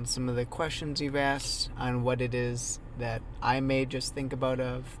elaborate on some of the questions you've asked, on what it is that I may just think about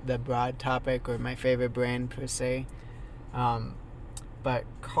of the broad topic or my favorite brand per se. But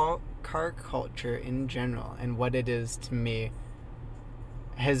car culture in general and what it is to me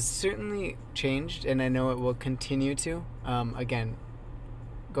has certainly changed, and I know it will continue to. Again,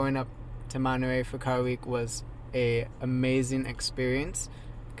 going up to Monterey for Car Week was a amazing experience.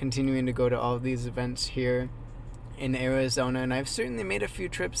 Continuing to go to all of these events here in Arizona, and I've certainly made a few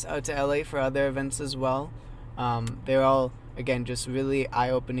trips out to LA for other events as well. They're all, again, just really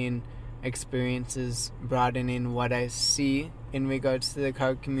eye-opening experiences, broadening what I see in regards to the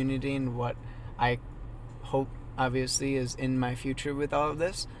car community and what I hope, obviously, is in my future with all of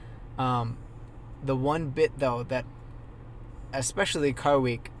this. The one bit, though, that especially Car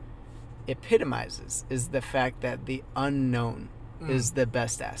Week epitomizes is the fact that the unknown is the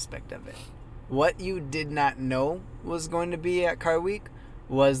best aspect of it. What you did not know was going to be at Car Week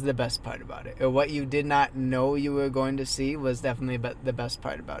was the best part about it. Or what you did not know you were going to see was definitely the best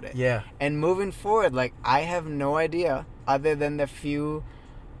part about it. Yeah. And moving forward, like, I have no idea other than the few,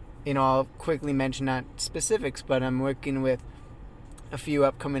 I'll quickly mention not specifics, but I'm working with a few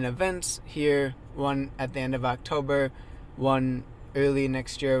upcoming events here, one at the end of October, one early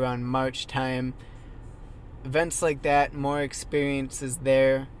next year around March time. Events like that, more experiences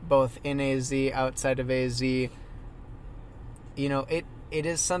there, both in AZ, outside of AZ. It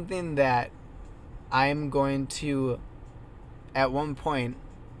is something that I'm going to, at one point,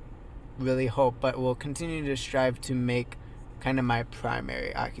 really hope, but will continue to strive to make kind of my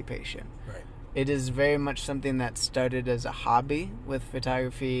primary occupation. Right. It is very much something that started as a hobby with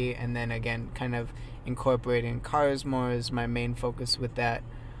photography, and then again kind of incorporating cars more as my main focus with that.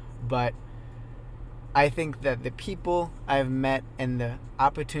 But I think that the people I've met and the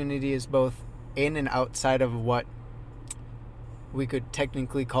opportunities both in and outside of what we could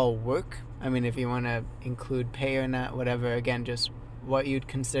technically call work, I mean, if you want to include pay or not, whatever, again, just what you'd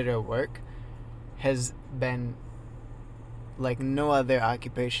consider work, has been like no other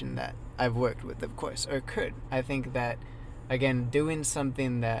occupation that I've worked with, of course, or could. I think that, again, doing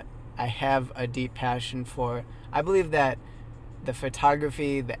something that I have a deep passion for, I believe that the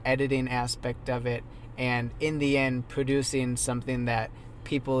photography, the editing aspect of it, and in the end, producing something that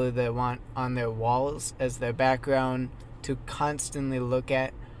people either want on their walls as their background to constantly look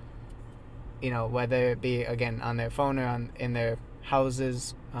at, whether it be, again, on their phone or in their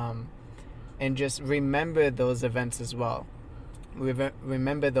houses, and just remember those events as well.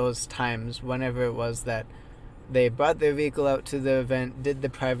 Remember those times whenever it was that they brought their vehicle out to the event, did the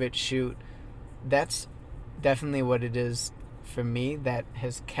private shoot. That's definitely what it is for me that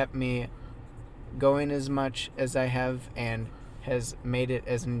has kept me going as much as I have and has made it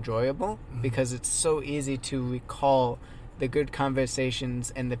as enjoyable, because it's so easy to recall the good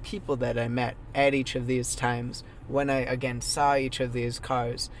conversations and the people that I met at each of these times when I, again, saw each of these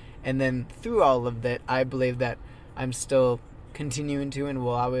cars. And then through all of that, I believe that I'm still continuing to and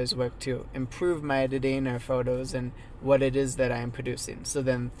will always work to improve my editing or photos and what it is that I am producing. So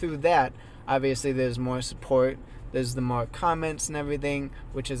then through that, obviously there's more support, there's the more comments and everything,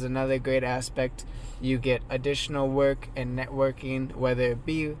 which is another great aspect. You get additional work and networking, whether it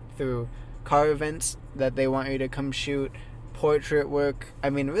be through car events that they want you to come shoot, portrait work, I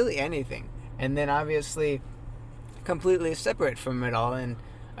mean, really anything. And then obviously completely separate from it all, and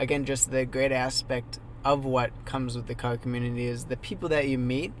again, just the great aspect of what comes with the car community is the people that you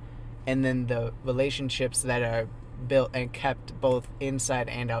meet, and then the relationships that are built and kept both inside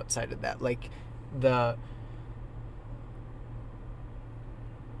and outside of that. Like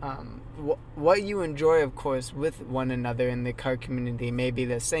what you enjoy, of course, with one another in the car community may be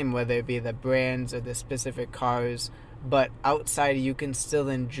the same, whether it be the brands or the specific cars, but outside you can still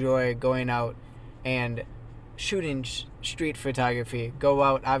enjoy going out and shooting street photography, go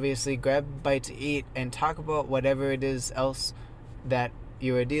out, obviously grab a bite to eat and talk about whatever it is else that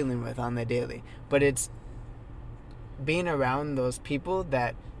you are dealing with on the daily. But it's being around those people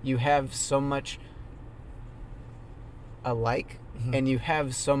that you have so much alike, and you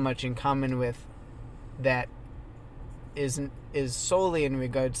have so much in common with, that is solely in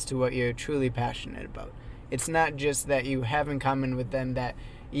regards to what you're truly passionate about. It's not just that you have in common with them that,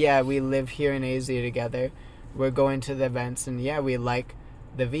 yeah, we live here in AZ together, we're going to the events, and yeah, we like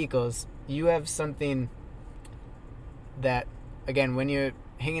the vehicles. You have something that, again, when you're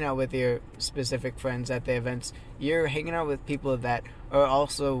hanging out with your specific friends at the events, you're hanging out with people that are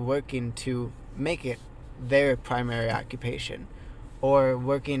also working to make it their primary occupation, or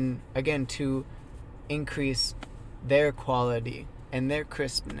working, again, to increase their quality and their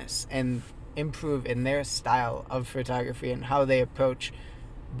crispness and improve in their style of photography and how they approach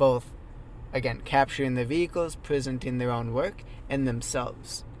both, again, capturing the vehicles, presenting their own work, and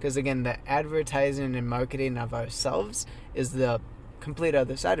themselves. Because, again, the advertising and marketing of ourselves is the complete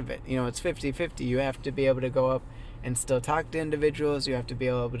other side of it. It's 50-50. You have to be able to go up and still talk to individuals. You have to be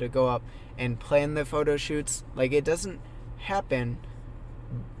able to go up and plan the photo shoots. Like, it doesn't happen,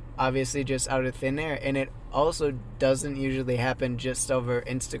 obviously, just out of thin air. And it also doesn't usually happen just over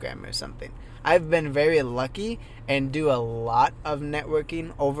Instagram or something. I've been very lucky and do a lot of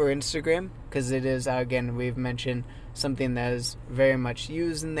networking over Instagram, because it is, again, we've mentioned, something that is very much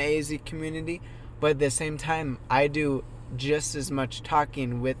used in the AZ community. But at the same time, I do just as much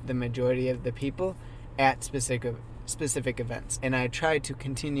talking with the majority of the people at specific events. And I try to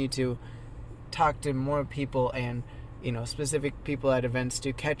continue to talk to more people and specific people at events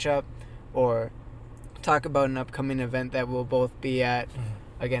to catch up or talk about an upcoming event that we'll both be at.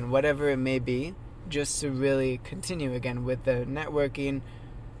 Again, whatever it may be, just to really continue again with the networking,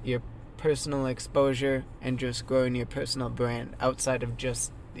 your personal exposure, and just growing your personal brand outside of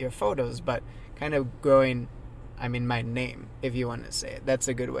just your photos, but kind of growing, my name, if you want to say it. That's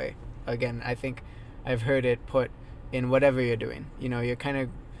a good way. Again, I think I've heard it put in whatever you're doing.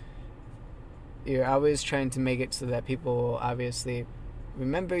 You're always trying to make it so that people will obviously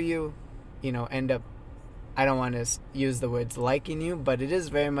remember you, end up, I don't want to use the words liking you, but it is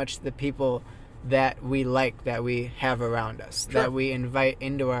very much the people that we like, that we have around us, sure, that we invite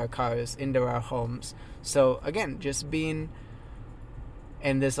into our cars, into our homes. So again, just being,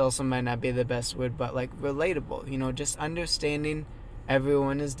 and this also might not be the best word, but like relatable, just understanding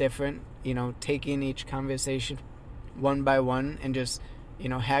everyone is different, taking each conversation one by one and just,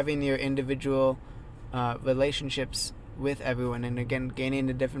 having your individual relationships with everyone, and again, gaining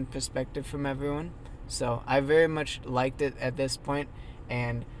a different perspective from everyone. So I very much liked it at this point,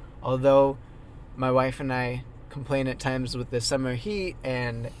 and although my wife and I complain at times with the summer heat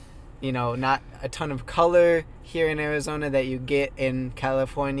and, not a ton of color here in Arizona that you get in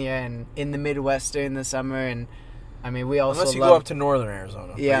California and in the Midwest during the summer. And we also unless you go up to northern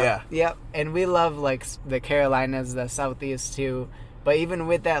Arizona. Yeah. And we love like the Carolinas, the Southeast too. But even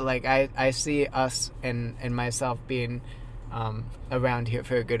with that, like I see us and myself being around here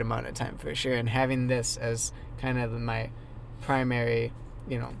for a good amount of time for sure, and having this as kind of my primary,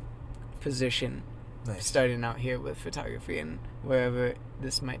 position, nice, starting out here with photography and wherever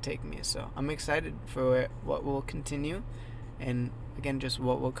this might take me. So I'm excited for what will continue, and again, just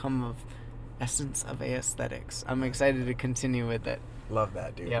what will come of Essence of Aesthetics. I'm excited to continue with it. Love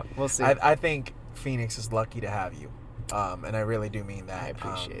that, dude. Yeah, we'll see. I think Phoenix is lucky to have you, and I really do mean that. I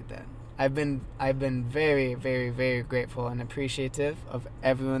appreciate that. I've been very, very, very grateful and appreciative of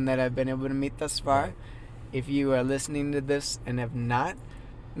everyone that I've been able to meet thus far. Right. If you are listening to this and have not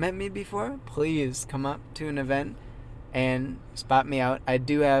met me before, please come up to an event and spot me out. I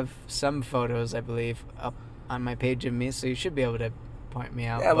do have some photos, I believe, up on my page of me, so you should be able to point me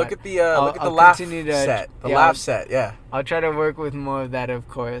out. Yeah, look at the laugh set. Laugh set, yeah. I'll try to work with more of that, of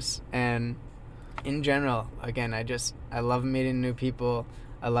course. And in general, again, I love meeting new people.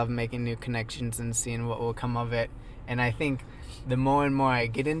 I love making new connections and seeing what will come of it. And I think the more and more I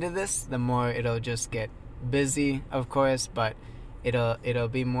get into this, the more it'll just get busy, of course, but it'll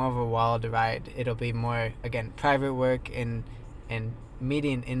be more of a wild ride. It'll be more, again, private work and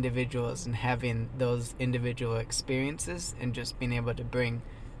meeting individuals and having those individual experiences and just being able to bring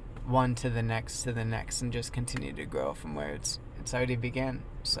one to the next and just continue to grow from where it's already began.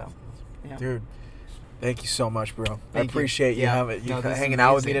 So, yeah. Dude, thank you so much, bro. I appreciate you hanging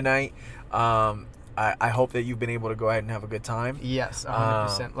out with me tonight. I hope that you've been able to go ahead and have a good time. Yes,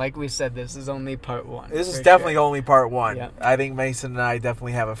 100%. Like we said, this is only part one. This is definitely only part one. Yeah. I think Mason and I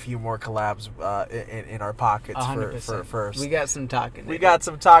definitely have a few more collabs in our pockets 100%. for first. We got some talking to do. We got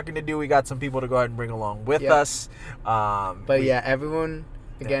some talking to do. We got some people to go ahead and bring along with us. Everyone,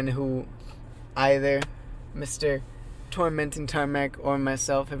 again, who either Mr. Tormenting Tarmac or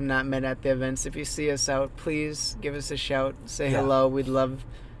myself have not met at the events, if you see us out, please give us a shout. Say hello. We'd love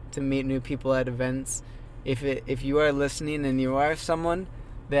to meet new people at events. If you are listening and you are someone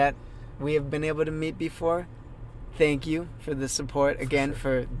that we have been able to meet before, thank you for the support again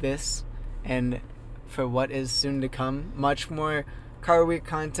for this and for what is soon to come. Much more Car Week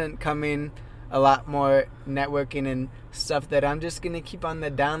content coming, a lot more networking and stuff that I'm just going to keep on the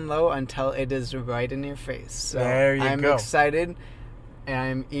down low until it is right in your face. So there you I'm go. excited and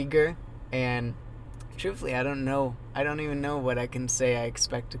I'm eager, and truthfully, I don't even know what I can say I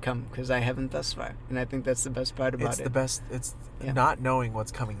expect to come because I haven't thus far, and I think that's the best part about it. It's not knowing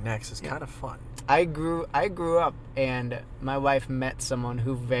what's coming next is kind of fun. I grew up, and my wife met someone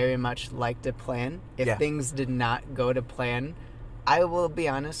who very much liked to plan. If things did not go to plan, I will be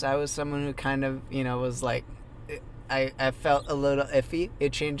honest, I was someone who kind of, was like, I felt a little iffy.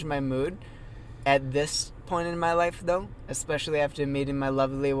 It changed my mood. At this point in my life, though, especially after meeting my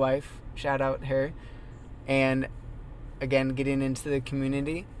lovely wife, shout out her, and again, getting into the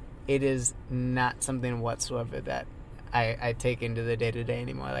community, it is not something whatsoever that I take into the day-to-day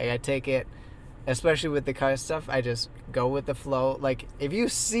anymore. Like, I take it, especially with the car stuff, I just go with the flow. Like, if you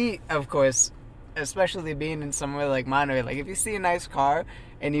see, of course, especially being in somewhere like Monterey, like, if you see a nice car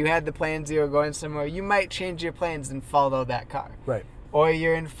and you had the plans you were going somewhere, you might change your plans and follow that car. Right. Or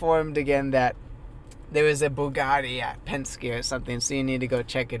you're informed, again, that there is a Bugatti at Penske or something, so you need to go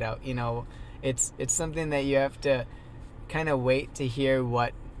check it out, It's something that you have to kind of wait to hear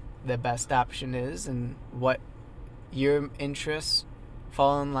what the best option is and what your interests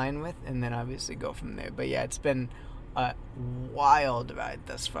fall in line with, and then obviously go from there. But yeah, it's been a wild ride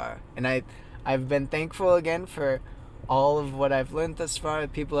thus far, and I've been thankful again for all of what I've learned thus far, the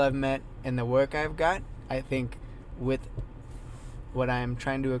people I've met, and the work I've got. I think with what I am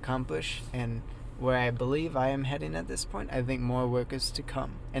trying to accomplish and where I believe I am heading at this point, I think more work is to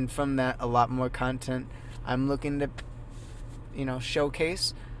come, and from that, a lot more content I'm looking to,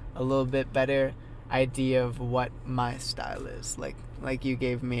 showcase a little bit better idea of what my style is, like you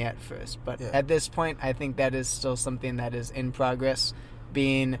gave me at first. But at this point, I think that is still something that is in progress,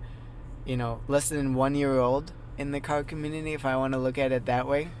 being, less than 1 year old in the car community, if I want to look at it that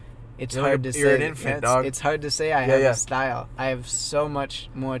way. It's hard to say. You're an infant, dog. It's hard to say I have a style. I have so much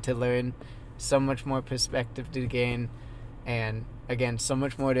more to learn, so much more perspective to gain, and again, so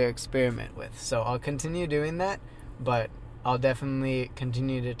much more to experiment with. So I'll continue doing that, but I'll definitely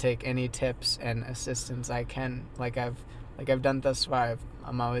continue to take any tips and assistance I can, like I've done thus far.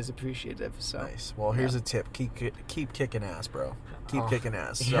 I'm always appreciative. So nice. Well, here's a tip: keep kicking ass, bro. Keep kicking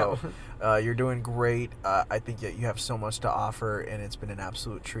ass. So you're doing great. I think that you have so much to offer, and it's been an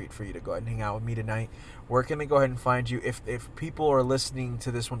absolute treat for you to go ahead and hang out with me tonight. Where can they go ahead and find you? If people are listening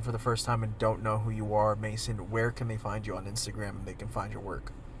to this one for the first time and don't know who you are, Mason, where can they find you on Instagram and they can find your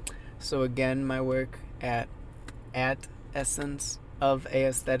work? So again, my work at Essence of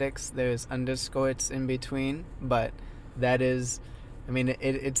Aesthetics. There's underscores in between, but that is,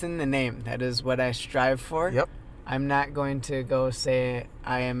 it's in the name. That is what I strive for. Yep. I'm not going to go say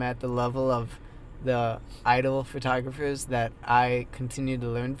I am at the level of the idol photographers that I continue to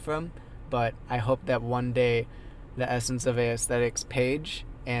learn from, but I hope that one day the Essence of Aesthetics page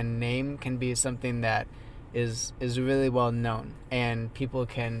and name can be something that is really well known, and people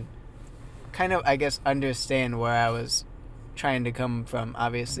can kind of, I guess, understand where I was trying to come from,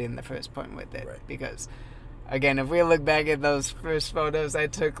 obviously, in the first point with it. Right. Because, again, if we look back at those first photos I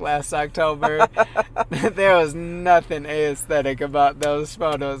took last October, there was nothing aesthetic about those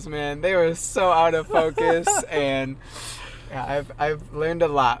photos, man. They were so out of focus, and I've learned a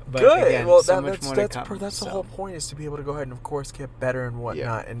lot. But good. Again, well, so much more to come. That's the whole point, is to be able to go ahead and, of course, get better and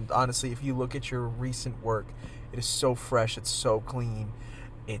whatnot. Yeah. And honestly, if you look at your recent work, it is so fresh. It's so clean.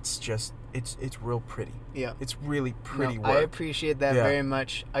 It's just, it's real pretty. Yeah. It's really pretty work. I appreciate that very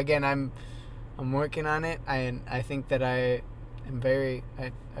much. Again, I'm working on it, and I think that I am very,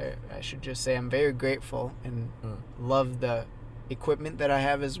 I should just say I'm very grateful and love the equipment that I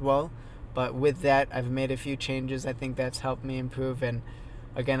have as well. But with that, I've made a few changes. I think that's helped me improve. And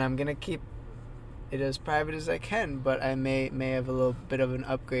again, I'm going to keep it as private as I can, but I may have a little bit of an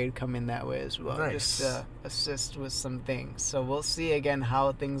upgrade coming that way as well. Nice. Just to assist with some things. So we'll see again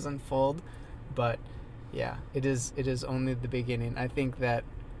how things unfold. But yeah, it is only the beginning. I think that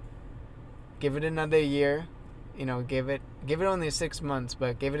give it another year, give it only 6 months,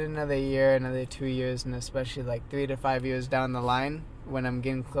 but give it another year, another 2 years, and especially like 3 to 5 years down the line, when I'm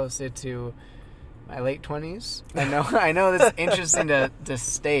getting closer to my late 20s. I know that's interesting to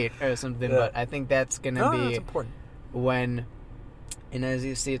state or something, but I think that's gonna be important. When, and as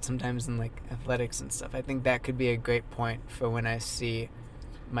you see it sometimes in like athletics and stuff, I think that could be a great point for when I see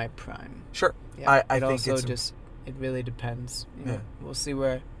my prime. Sure. Yeah. I think also it really depends. We'll see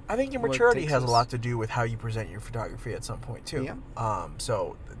where. I think your maturity has a lot to do with how you present your photography at some point too. Yeah.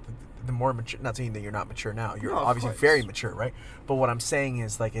 So the more mature, not saying that you're not mature now, you're obviously very mature, right? But what I'm saying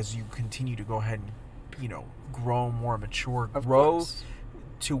is, like, as you continue to go ahead and, grow more mature, grow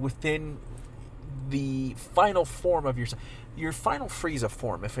to within the final form of your final Frieza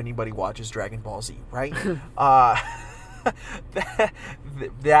form, if anybody watches Dragon Ball Z, right?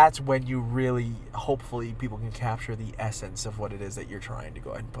 That's when you really, hopefully, people can capture the essence of what it is that you're trying to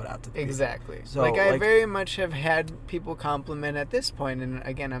go ahead and put out to the people. Exactly. So, I very much have had people compliment at this point, and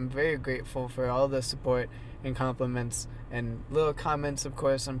again, I'm very grateful for all the support and compliments and little comments, of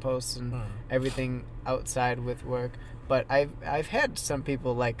course, on posts and everything outside with work. But I've had some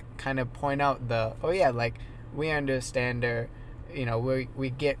people like kind of point out we understand, or we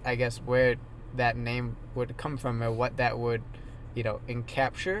get, I guess, where that name would come from or what that would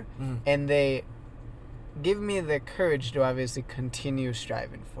encapture, and they give me the courage to obviously continue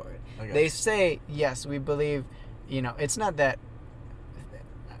striving for it. They say, yes, we believe, it's not that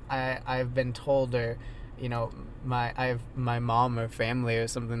I've been told, or I have my mom or family or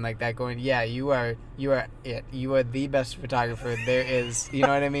something like that going, yeah, you are it, you are the best photographer there is. You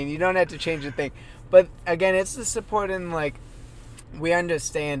know what I mean? You don't have to change a thing. But again, it's the support, and like, we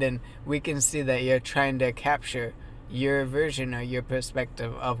understand and we can see that you're trying to capture your version or your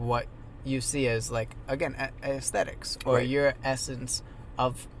perspective of what you see as, like, again, aesthetics, or your essence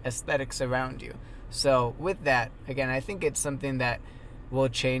of aesthetics around you. So with that, again, I think it's something that will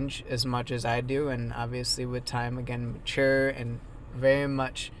change as much as I do, and obviously with time, again, mature and very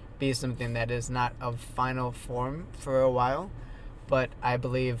much be something that is not of final form for a while. But I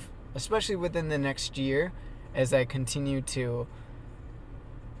believe, especially within the next year, as I continue to,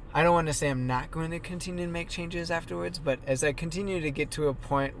 I don't want to say I'm not going to continue to make changes afterwards, but as I continue to get to a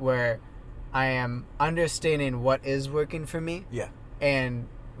point where I am understanding what is working for me, and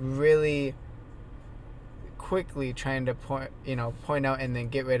really quickly trying to point out and then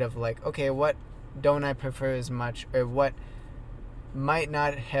get rid of, like, okay, what don't I prefer as much, or what might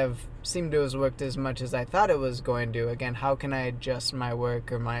not have seemed to have worked as much as I thought it was going to. Again, how can I adjust my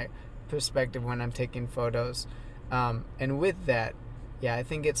work or my perspective when I'm taking photos? And with that, I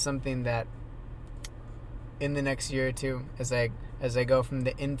think it's something that in the next year or two, as I go from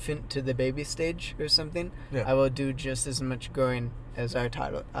the infant to the baby stage or something, I will do just as much growing as our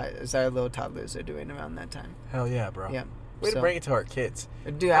little toddlers are doing around that time. Hell yeah, bro. Yeah. Way to bring it to our kids.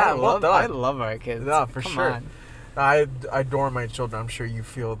 Dude, I love our kids. No, for Come sure. on. I adore my children. I'm sure you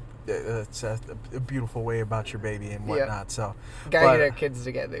feel it's a beautiful way about your baby and whatnot. So gotta get our kids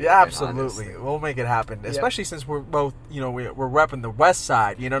together. Yeah, absolutely. Honestly. We'll make it happen. Especially since we're both, we're repping the West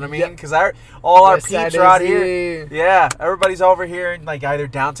Side. You know what I mean? Because all our peeps are out here. Yeah, everybody's over here in like either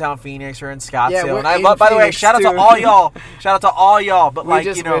downtown Phoenix or in Scottsdale. Yeah, and I love. By the way, shout out to all y'all. Shout out to all y'all. But we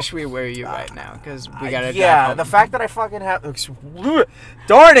just wish we were you right now because we gotta. Yeah, the fact that I fucking have.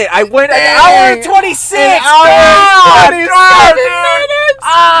 Darn it! I went an hour and 26.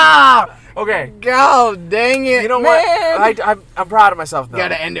 Okay. God dang it. You know man. what? I'm proud of myself though.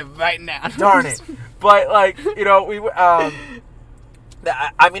 Gotta end it right now. Darn it. But we I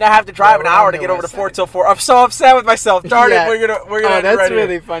have to drive an hour to get over to Fort till 4. I'm so upset with myself. Darn it. We're gonna that's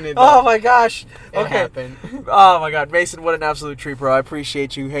really funny though. Oh my gosh. Okay. Happened. Oh my God, Mason, what an absolute treat, bro. I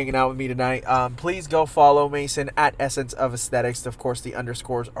appreciate you hanging out with me tonight. Please go follow Mason at Essence of Aesthetics. Of course, the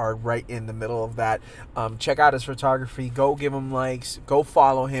underscores are right in the middle of that. Check out his photography. Go give him likes. Go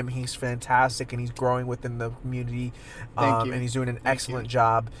follow him. He's fantastic and he's growing within the community. Thank you. And he's doing an excellent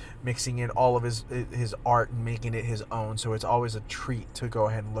job mixing in all of his art and making it his own. So it's always a treat to go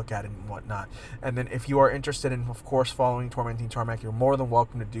ahead and look at it and whatnot. And then if you are interested in, of course, following Tormenting Tarmac, you're more than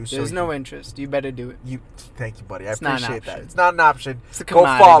welcome to do so. There's no interest. You better do it. Thank you, buddy. I appreciate that. It's not an option. It's a go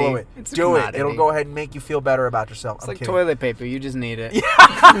commodity. follow it. It's a do commodity. it. It'll go ahead and make you feel better about yourself. It's I'm like kidding. Toilet paper. You just need it.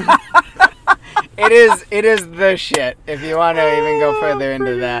 Yeah. It is the shit, if you want to even go further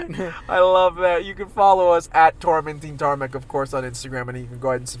into that. I love that. You can follow us at Tormenting Tarmac, of course, on Instagram, and you can go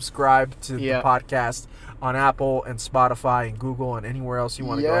ahead and subscribe to the podcast on Apple and Spotify and Google and anywhere else you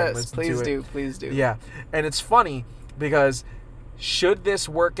want to go ahead and listen to it. Yes, please do. Yeah, and it's funny because should this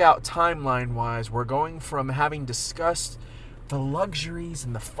work out timeline-wise, we're going from having discussed the luxuries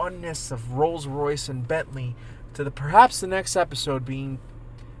and the funness of Rolls Royce and Bentley to perhaps the next episode being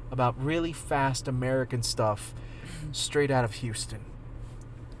about really fast American stuff straight out of Houston.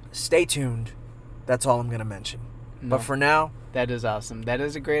 Stay tuned. That's all I'm going to mention. No, but for now... That is awesome. That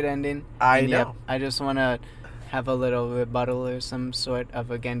is a great ending. I know. Yep, I just want to have a little rebuttal or some sort of,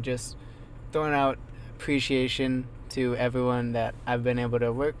 again, just throwing out appreciation to everyone that I've been able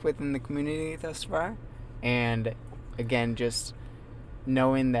to work with in the community thus far. And, again, just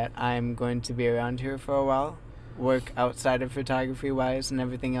knowing that I'm going to be around here for a while. Work outside of photography-wise and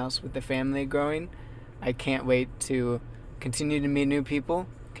everything else with the family growing. I can't wait to continue to meet new people,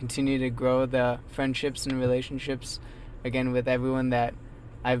 continue to grow the friendships and relationships, again, with everyone that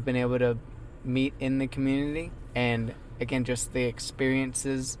I've been able to meet in the community. And, again, just the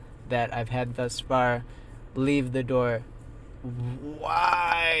experiences that I've had thus far leave the door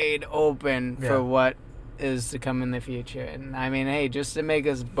wide open for what is to come in the future. And, I mean, hey, just to make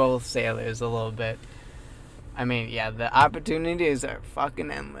us both sailors a little bit, I mean, the opportunities are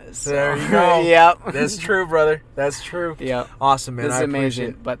fucking endless. So. There you go. Yep. That's true, brother. That's true. Yep. Awesome, man. This is amazing.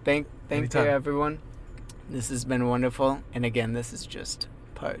 Appreciate it. But thank you, everyone. This has been wonderful. And again, this is just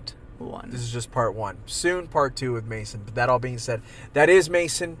part 1. This is just part 1. Soon, part 2 with Mason. But that all being said, that is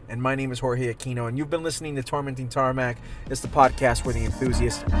Mason, and my name is Jorge Aquino, and you've been listening to Tormenting Tarmac. It's the podcast where the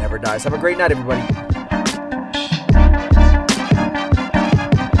enthusiast never dies. Have a great night, everybody.